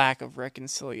a lack of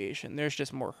reconciliation. There's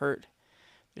just more hurt.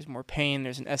 There's more pain.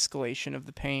 There's an escalation of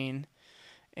the pain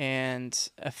and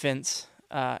offense.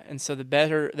 And so the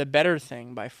better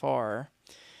thing by far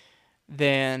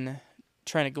than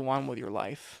trying to go on with your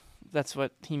life. That's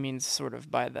what he means sort of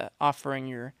by the offering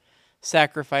your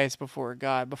sacrifice before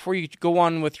God. Before you go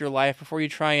on with your life, before you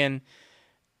try and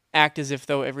act as if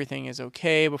though everything is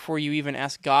okay, before you even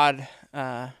ask God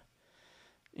to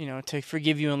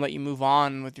forgive you and let you move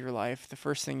on with your life, the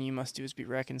first thing you must do is be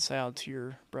reconciled to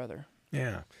your brother.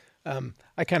 Yeah.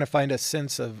 I kind of find a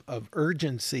sense of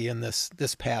urgency in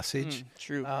this passage.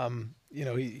 True.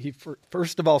 He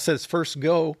first of all says, first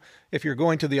go, if you're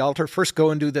going to the altar, first go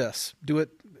and do this. Do it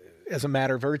as a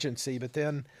matter of urgency. But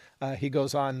then he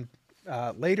goes on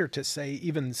later to say,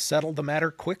 even settle the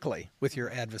matter quickly with your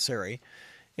adversary.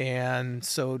 And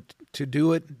so to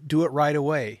do it right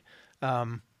away.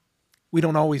 We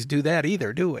don't always do that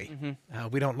either, do we? Mm-hmm.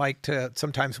 We don't like to,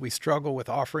 sometimes we struggle with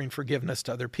offering forgiveness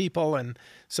to other people, and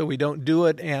so we don't do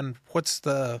it. And what's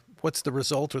the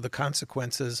result or the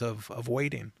consequences of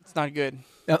waiting? It's not good.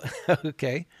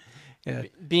 Okay. Yeah.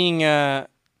 Being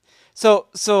so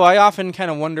I often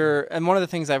kind of wonder, and one of the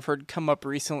things I've heard come up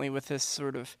recently with this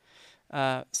sort of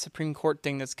Supreme Court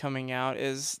thing that's coming out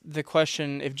is the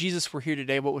question, if Jesus were here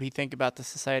today, what would he think about the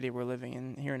society we're living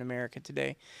in here in America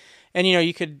today? And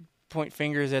you could point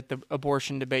fingers at the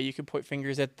abortion debate. You could point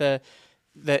fingers at the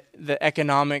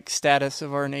economic status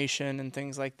of our nation and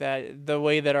things like that, the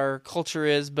way that our culture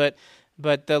is. But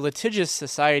the litigious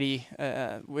society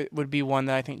would be one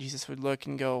that I think Jesus would look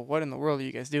and go, "What in the world are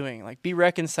you guys doing? Like, be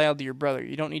reconciled to your brother.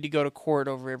 You don't need to go to court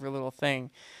over every little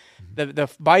thing." The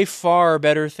by far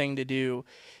better thing to do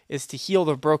is to heal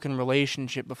the broken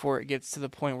relationship before it gets to the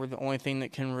point where the only thing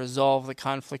that can resolve the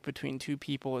conflict between two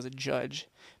people is a judge,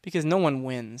 because no one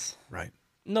wins. Right.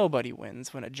 Nobody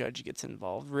wins when a judge gets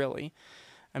involved, really.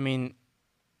 I mean,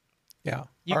 yeah,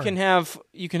 you can have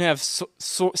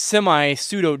semi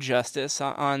pseudo justice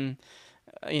on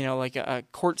like a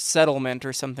court settlement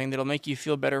or something that'll make you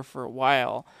feel better for a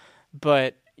while,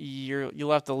 but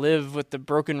you'll have to live with the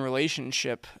broken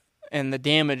relationship and the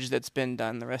damage that's been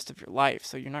done the rest of your life.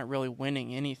 So you're not really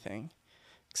winning anything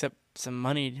except some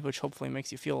money, which hopefully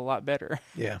makes you feel a lot better.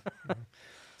 Yeah.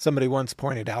 Somebody once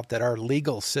pointed out that our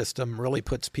legal system really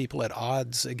puts people at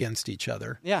odds against each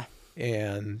other. Yeah.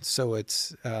 And so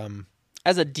it's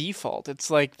as a default, it's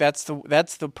like that's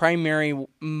the primary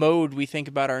mode we think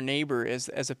about our neighbor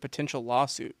as a potential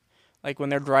lawsuit. Like when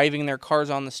they're driving their cars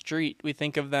on the street, we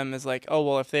think of them as like, oh,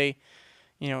 well, if they,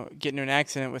 get into an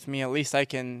accident with me, at least I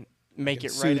can make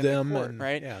it right in the court,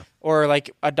 right? Yeah. Or like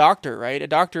a doctor, right? A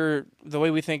doctor, the way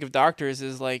we think of doctors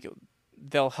is like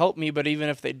they'll help me, but even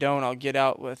if they don't, I'll get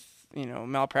out with,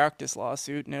 malpractice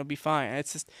lawsuit and it'll be fine.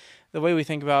 It's just the way we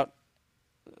think about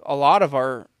a lot of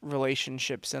our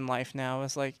relationships in life now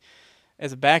is like,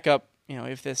 as a backup,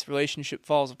 if this relationship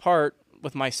falls apart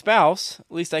with my spouse,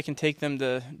 at least I can take them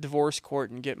to divorce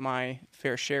court and get my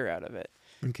fair share out of it.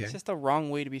 Okay. It's just a wrong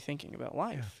way to be thinking about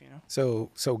life, So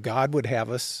God would have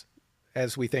us,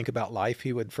 as we think about life,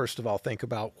 he would first of all think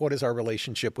about what is our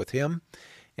relationship with him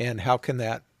and how can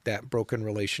that broken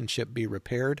relationship be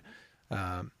repaired.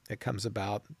 It comes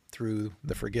about through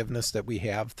the forgiveness that we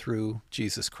have through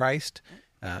Jesus Christ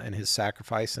and his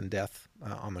sacrifice and death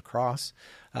on the cross.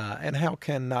 And how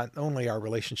can not only our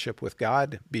relationship with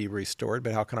God be restored,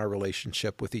 but how can our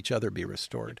relationship with each other be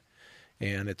restored?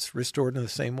 And it's restored in the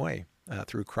same way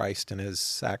through Christ and his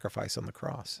sacrifice on the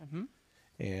cross. Mm-hmm.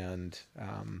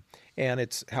 And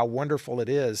it's how wonderful it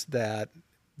is that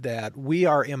we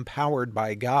are empowered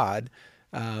by God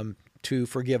to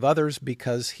forgive others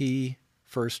because he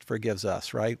first forgives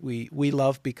us, right? We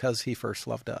love because he first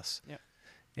loved us. Yep.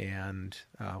 And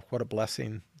what a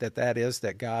blessing that is,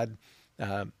 that God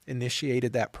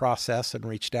initiated that process and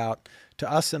reached out to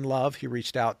us in love. He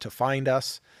reached out to find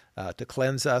us, to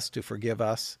cleanse us, to forgive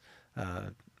us,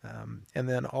 and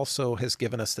then also has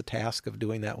given us the task of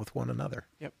doing that with one another.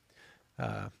 Yep.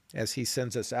 As he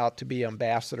sends us out to be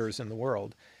ambassadors in the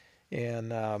world.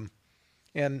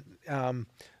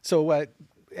 So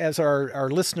as our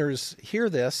listeners hear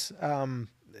this, from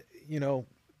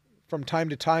time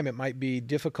to time it might be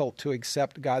difficult to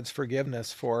accept God's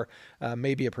forgiveness for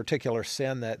maybe a particular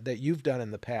sin that you've done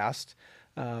in the past.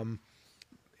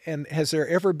 And has there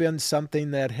ever been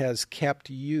something that has kept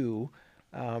you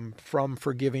from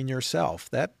forgiving yourself?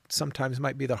 That sometimes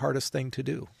might be the hardest thing to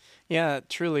do. Yeah,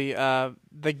 truly.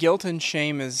 The guilt and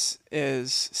shame is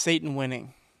Satan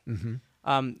winning.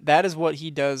 Mm-hmm. That is what he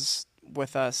does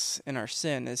with us in our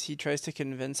sin, is he tries to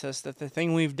convince us that the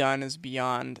thing we've done is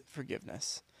beyond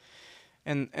forgiveness.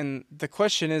 And the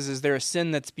question is there a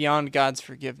sin that's beyond God's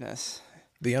forgiveness?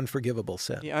 The unforgivable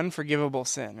sin. The unforgivable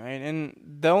sin, right? And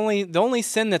the only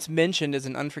sin that's mentioned as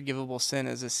an unforgivable sin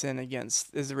is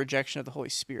the rejection of the Holy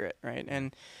Spirit, right?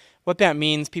 And what that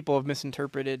means, people have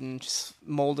misinterpreted and just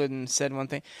molded and said one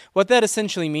thing. What that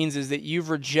essentially means is that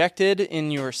you've rejected in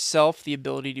yourself the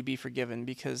ability to be forgiven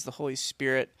because the Holy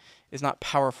Spirit is not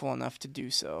powerful enough to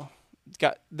do so.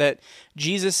 That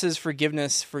Jesus'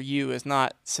 forgiveness for you is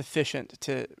not sufficient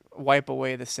to wipe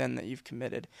away the sin that you've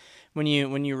committed. When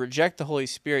you reject the Holy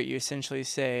Spirit, you essentially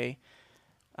say,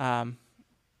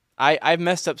 I've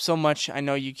messed up so much, I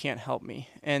know you can't help me.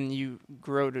 And you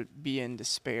grow to be in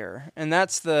despair. And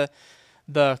that's the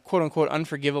quote-unquote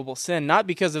unforgivable sin, not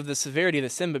because of the severity of the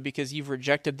sin, but because you've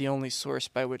rejected the only source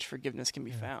by which forgiveness can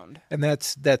be found. And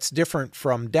that's different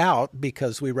from doubt,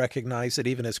 because we recognize that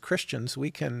even as Christians,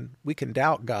 we can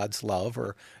doubt God's love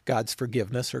or God's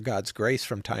forgiveness or God's grace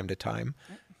from time to time.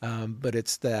 But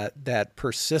it's that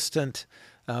persistent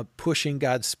pushing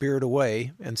God's Spirit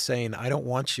away and saying, I don't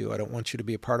want you to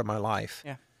be a part of my life.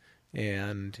 Yeah.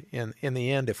 And in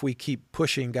the end, if we keep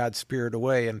pushing God's Spirit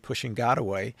away and pushing God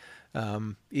away,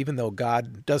 even though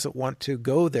God doesn't want to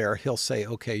go there, he'll say,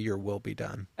 okay, your will be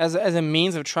done. As a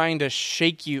means of trying to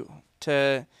shake you,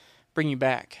 to bring you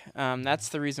back. That's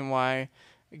the reason why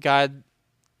God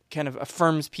kind of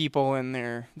affirms people in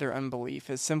their unbelief,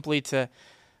 is simply to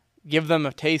give them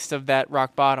a taste of that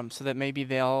rock bottom so that maybe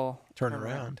they'll turn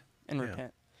around and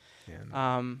repent.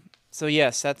 Yeah. So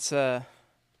yes, that's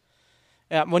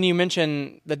when you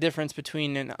mention the difference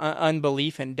between an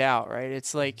unbelief and doubt, right?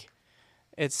 It's like,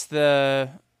 it's the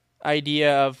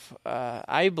idea of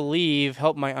I believe,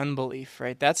 help my unbelief,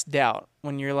 right? That's doubt.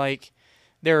 When you're like,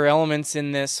 there are elements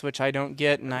in this which I don't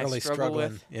get and I really struggle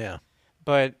with. Yeah.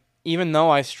 But even though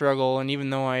I struggle and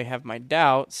even though I have my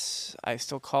doubts, I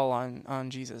still call on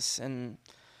Jesus. And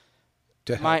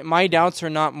my doubts are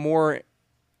not more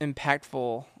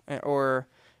impactful or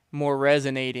more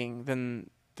resonating than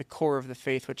the core of the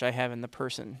faith which I have in the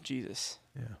person, Jesus.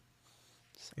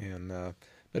 Yeah. And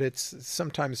but it's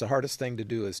sometimes the hardest thing to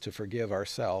do is to forgive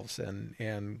ourselves,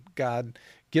 and God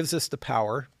gives us the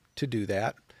power to do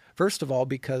that. First of all,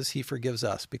 because he forgives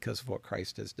us because of what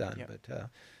Christ has done. Yep. But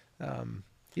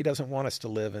he doesn't want us to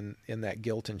live in that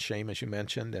guilt and shame, as you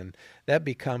mentioned, and that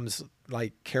becomes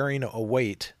like carrying a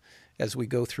weight as we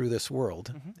go through this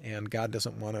world. Mm-hmm. And God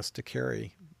doesn't want us to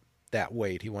carry that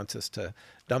weight. He wants us to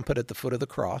dump it at the foot of the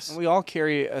cross. And we all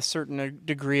carry a certain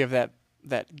degree of that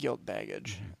that guilt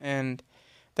baggage. And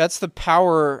that's the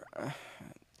power.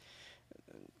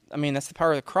 That's the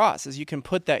power of the cross, is you can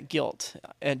put that guilt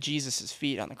at Jesus'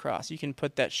 feet on the cross. You can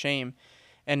put that shame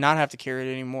and not have to carry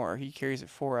it anymore. He carries it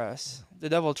for us. The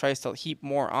devil tries to heap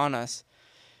more on us,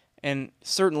 and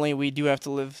certainly we do have to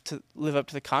live up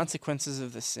to the consequences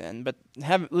of the sin. But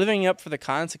living up for the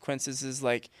consequences is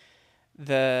like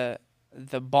the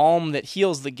balm that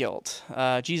heals the guilt.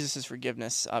 Jesus'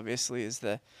 forgiveness, obviously, is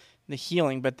the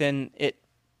healing, but then it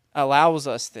allows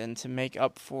us then to make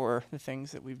up for the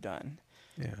things that we've done.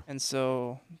 Yeah. And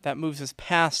so that moves us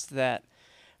past that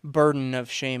burden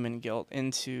of shame and guilt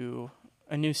into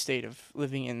a new state of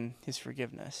living in his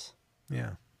forgiveness.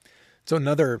 Yeah. So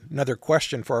another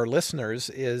question for our listeners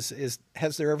is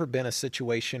has there ever been a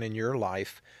situation in your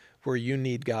life where you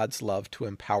need God's love to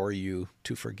empower you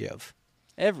to forgive?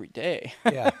 Every day.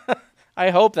 Yeah. I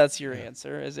hope that's your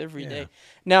answer, is every day.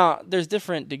 Now, there's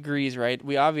different degrees, right?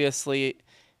 We obviously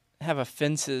have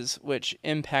offenses which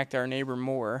impact our neighbor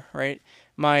more, right?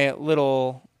 My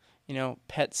little,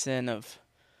 pet sin of,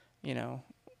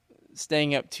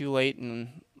 staying up too late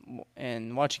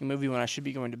and watching a movie when I should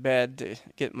be going to bed to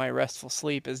get my restful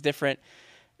sleep is different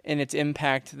in its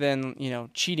impact than,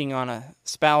 cheating on a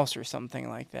spouse or something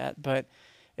like that. But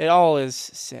it all is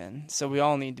sin, so we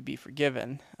all need to be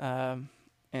forgiven, and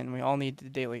we all need to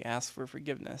daily ask for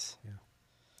forgiveness.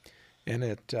 Yeah. And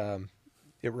it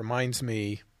reminds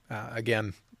me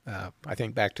again. I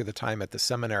think back to the time at the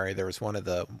seminary. There was one of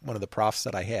the profs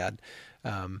that I had.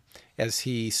 As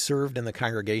he served in the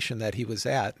congregation that he was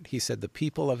at, he said the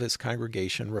people of his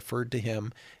congregation referred to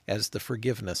him as the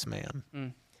forgiveness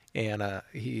man. And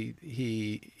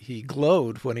he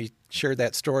glowed when he shared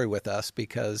that story with us,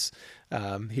 because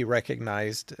he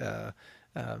recognized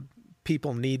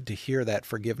people need to hear that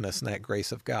forgiveness and that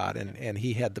grace of God. And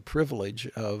he had the privilege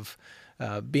of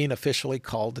being officially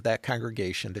called to that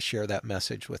congregation to share that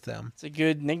message with them. It's a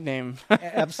good nickname.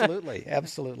 Absolutely.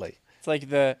 It's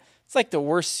like the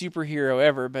worst superhero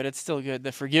ever, but it's still good.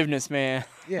 The forgiveness man.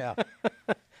 Yeah.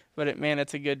 But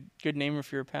it's a good name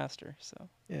if you're a pastor. So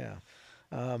yeah.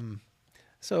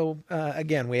 So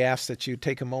again, we ask that you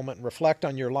take a moment and reflect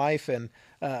on your life. And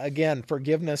again,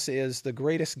 forgiveness is the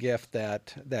greatest gift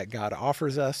that God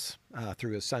offers us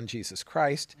through his son, Jesus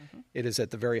Christ. It is at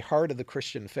the very heart of the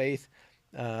Christian faith.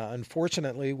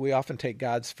 Unfortunately, we often take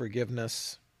God's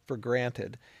forgiveness for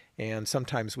granted. And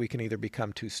sometimes we can either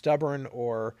become too stubborn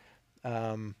or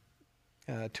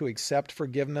to accept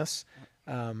forgiveness,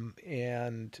 or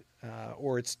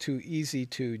it's too easy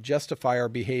to justify our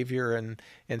behavior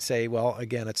and say, well,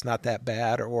 again, it's not that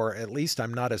bad, or at least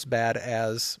I'm not as bad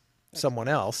as someone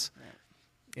else.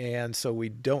 And so we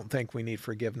don't think we need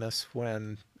forgiveness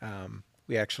when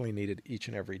we actually need it each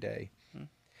and every day.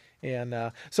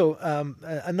 And so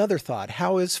another thought,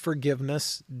 how is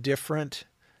forgiveness different,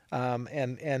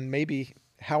 and maybe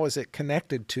how is it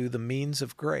connected to the means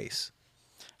of grace?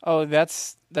 Oh,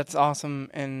 that's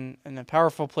awesome, and a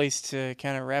powerful place to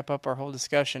kind of wrap up our whole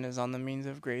discussion is on the means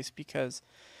of grace, because,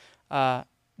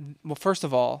 first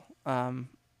of all,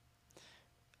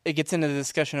 it gets into the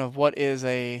discussion of what is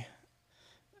a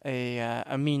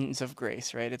means of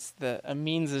grace, right? A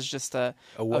means is just a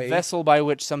vessel by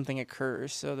which something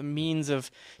occurs. So the means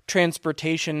of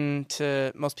transportation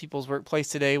to most people's workplace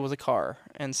today was a car,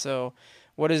 and so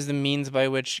what is the means by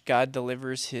which God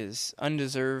delivers his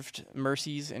undeserved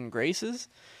mercies and graces?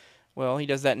 Well, he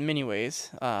does that in many ways,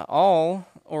 all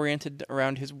oriented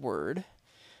around his word,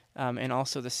 and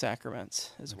also the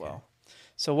sacraments as well.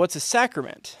 So what's a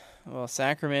sacrament? Well, a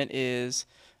sacrament is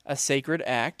a sacred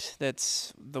act.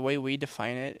 That's the way we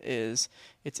define it, is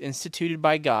it's instituted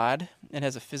by God. It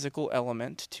has a physical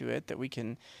element to it that we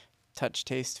can touch,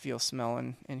 taste, feel, smell,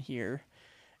 and hear.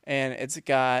 And it's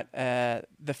got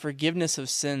the forgiveness of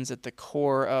sins at the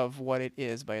core of what it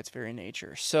is by its very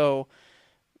nature. So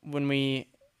when we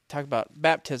talk about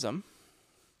baptism,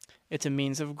 it's a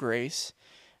means of grace.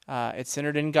 It's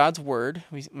centered in God's word.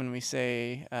 When we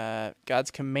say God's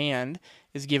command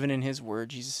is given in his word,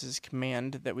 Jesus'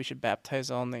 command that we should baptize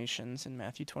all nations in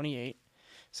Matthew 28.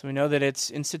 So we know that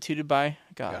it's instituted by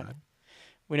God.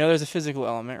 We know there's a physical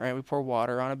element, right? We pour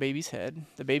water on a baby's head.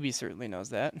 The baby certainly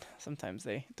knows that. Sometimes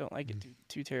they don't like it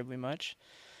too terribly much.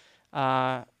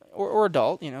 Or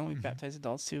adult, we baptize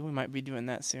adults too. We might be doing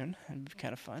that soon. It'd be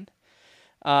kind of fun.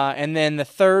 And then the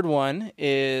third one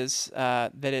is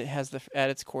that it has at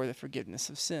its core the forgiveness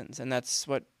of sins. And that's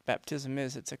what baptism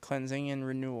is. It's a cleansing and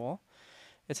renewal.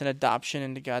 It's an adoption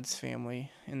into God's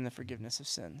family in the forgiveness of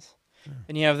sins.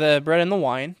 Then you have the bread and the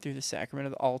wine through the sacrament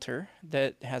of the altar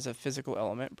that has a physical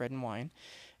element, bread and wine.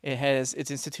 It's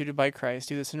instituted by Christ.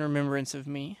 Do this in remembrance of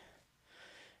me.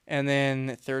 And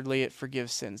then thirdly, it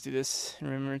forgives sins. Do this in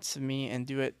remembrance of me, and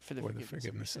do it for the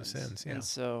forgiveness of sins. Yeah. And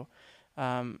so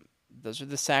those are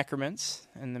the sacraments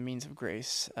and the means of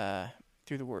grace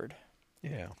through the Word.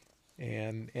 Yeah.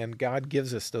 And God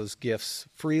gives us those gifts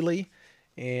freely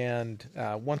and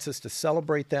wants us to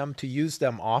celebrate them, to use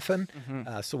them often.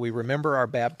 So we remember our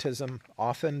baptism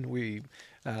often. We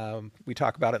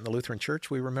talk about it in the Lutheran Church.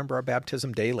 We remember our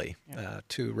baptism daily,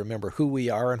 to remember who we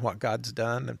are and what God's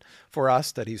done and for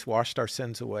us, that He's washed our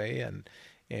sins away,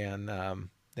 and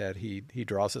that He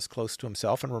draws us close to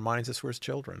Himself and reminds us we're His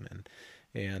children.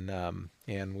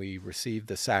 And we receive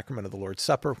the sacrament of the Lord's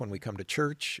Supper when we come to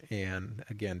church, and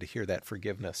again, to hear that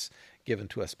forgiveness given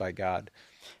to us by God.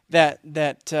 That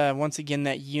once again,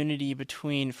 that unity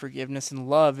between forgiveness and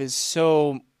love is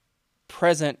so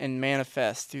present and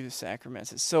manifest through the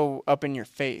sacraments. It's so up in your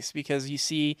face, because you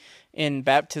see in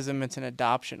baptism, it's an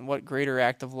adoption. What greater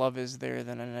act of love is there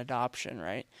than an adoption,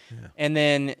 right? Yeah. And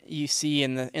then you see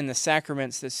in the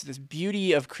sacraments this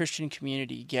beauty of Christian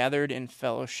community gathered in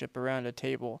fellowship around a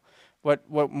table.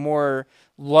 What more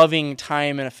loving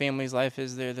time in a family's life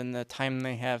is there than the time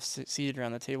they have seated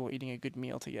around the table eating a good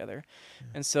meal together? Yeah.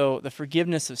 And so the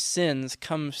forgiveness of sins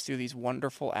comes through these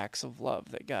wonderful acts of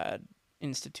love that God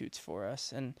institutes for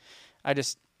us. And I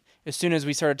just, as soon as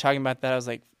we started talking about that, I was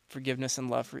like, forgiveness and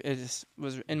love, it just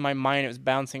was in my mind, it was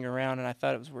bouncing around, and I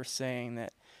thought it was worth saying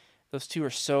that those two are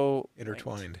so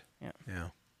intertwined. Linked. Yeah.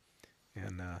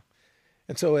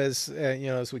 And so as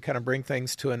as we kind of bring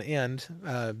things to an end,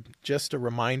 just a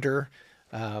reminder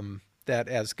that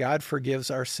as God forgives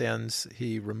our sins,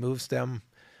 He removes them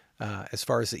as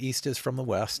far as the east is from the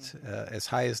west, as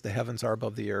high as the heavens are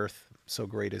above the earth. So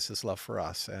great is His love for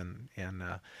us. And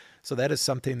so that is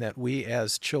something that we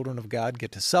as children of God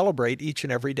get to celebrate each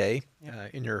and every day.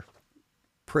 In your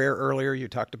prayer earlier, you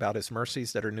talked about His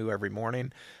mercies that are new every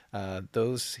morning.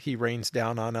 Those He rains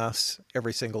down on us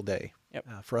every single day,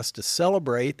 for us to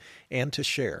celebrate and to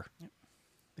share.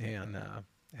 And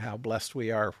how blessed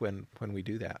we are when we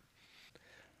do that.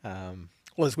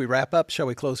 Well, as we wrap up, shall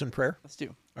we close in prayer? Let's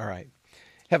do. All right.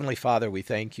 Heavenly Father, we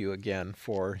thank You again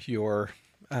for Your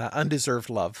undeserved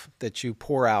love that You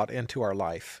pour out into our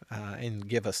life and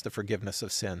give us the forgiveness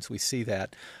of sins. We see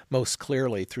that most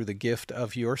clearly through the gift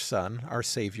of Your Son, our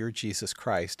Savior, Jesus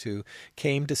Christ, who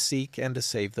came to seek and to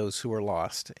save those who were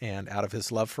lost, and out of His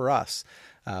love for us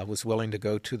was willing to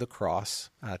go to the cross,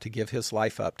 to give His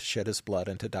life up, to shed His blood,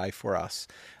 and to die for us,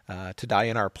 to die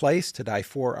in our place, to die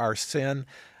for our sin,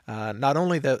 not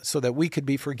only so that we could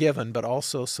be forgiven, but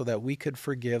also so that we could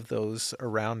forgive those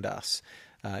around us.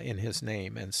 In His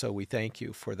name. And so we thank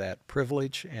You for that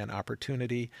privilege and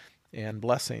opportunity and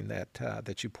blessing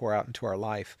that You pour out into our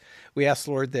life. We ask,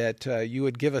 Lord, that You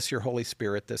would give us Your Holy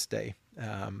Spirit this day.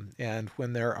 And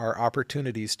when there are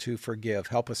opportunities to forgive,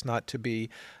 help us not to be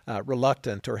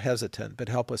reluctant or hesitant, but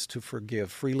help us to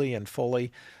forgive freely and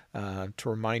fully, to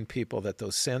remind people that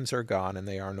those sins are gone and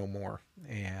they are no more.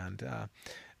 And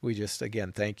we just,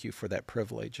 again, thank You for that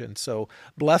privilege. And so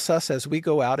bless us as we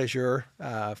go out as Your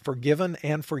forgiven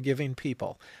and forgiving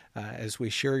people, as we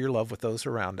share Your love with those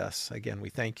around us. Again, we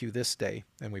thank You this day,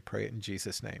 and we pray it in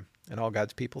Jesus' name. And all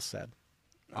God's people said,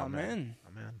 Amen.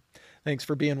 Amen. Thanks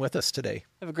for being with us today.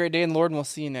 Have a great day in the Lord, and we'll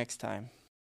see you next time.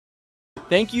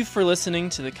 Thank you for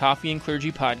listening to the Coffee and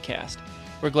Clergy podcast.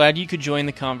 We're glad you could join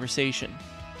the conversation.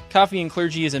 Coffee and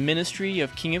Clergy is a ministry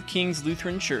of King of Kings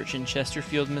Lutheran Church in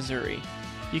Chesterfield, Missouri.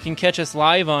 You can catch us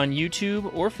live on YouTube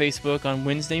or Facebook on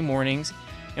Wednesday mornings,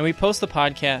 and we post the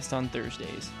podcast on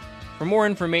Thursdays. For more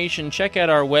information, check out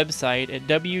our website at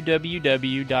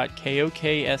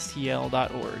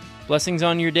www.kokstl.org. Blessings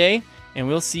on your day, and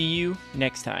we'll see you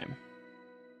next time.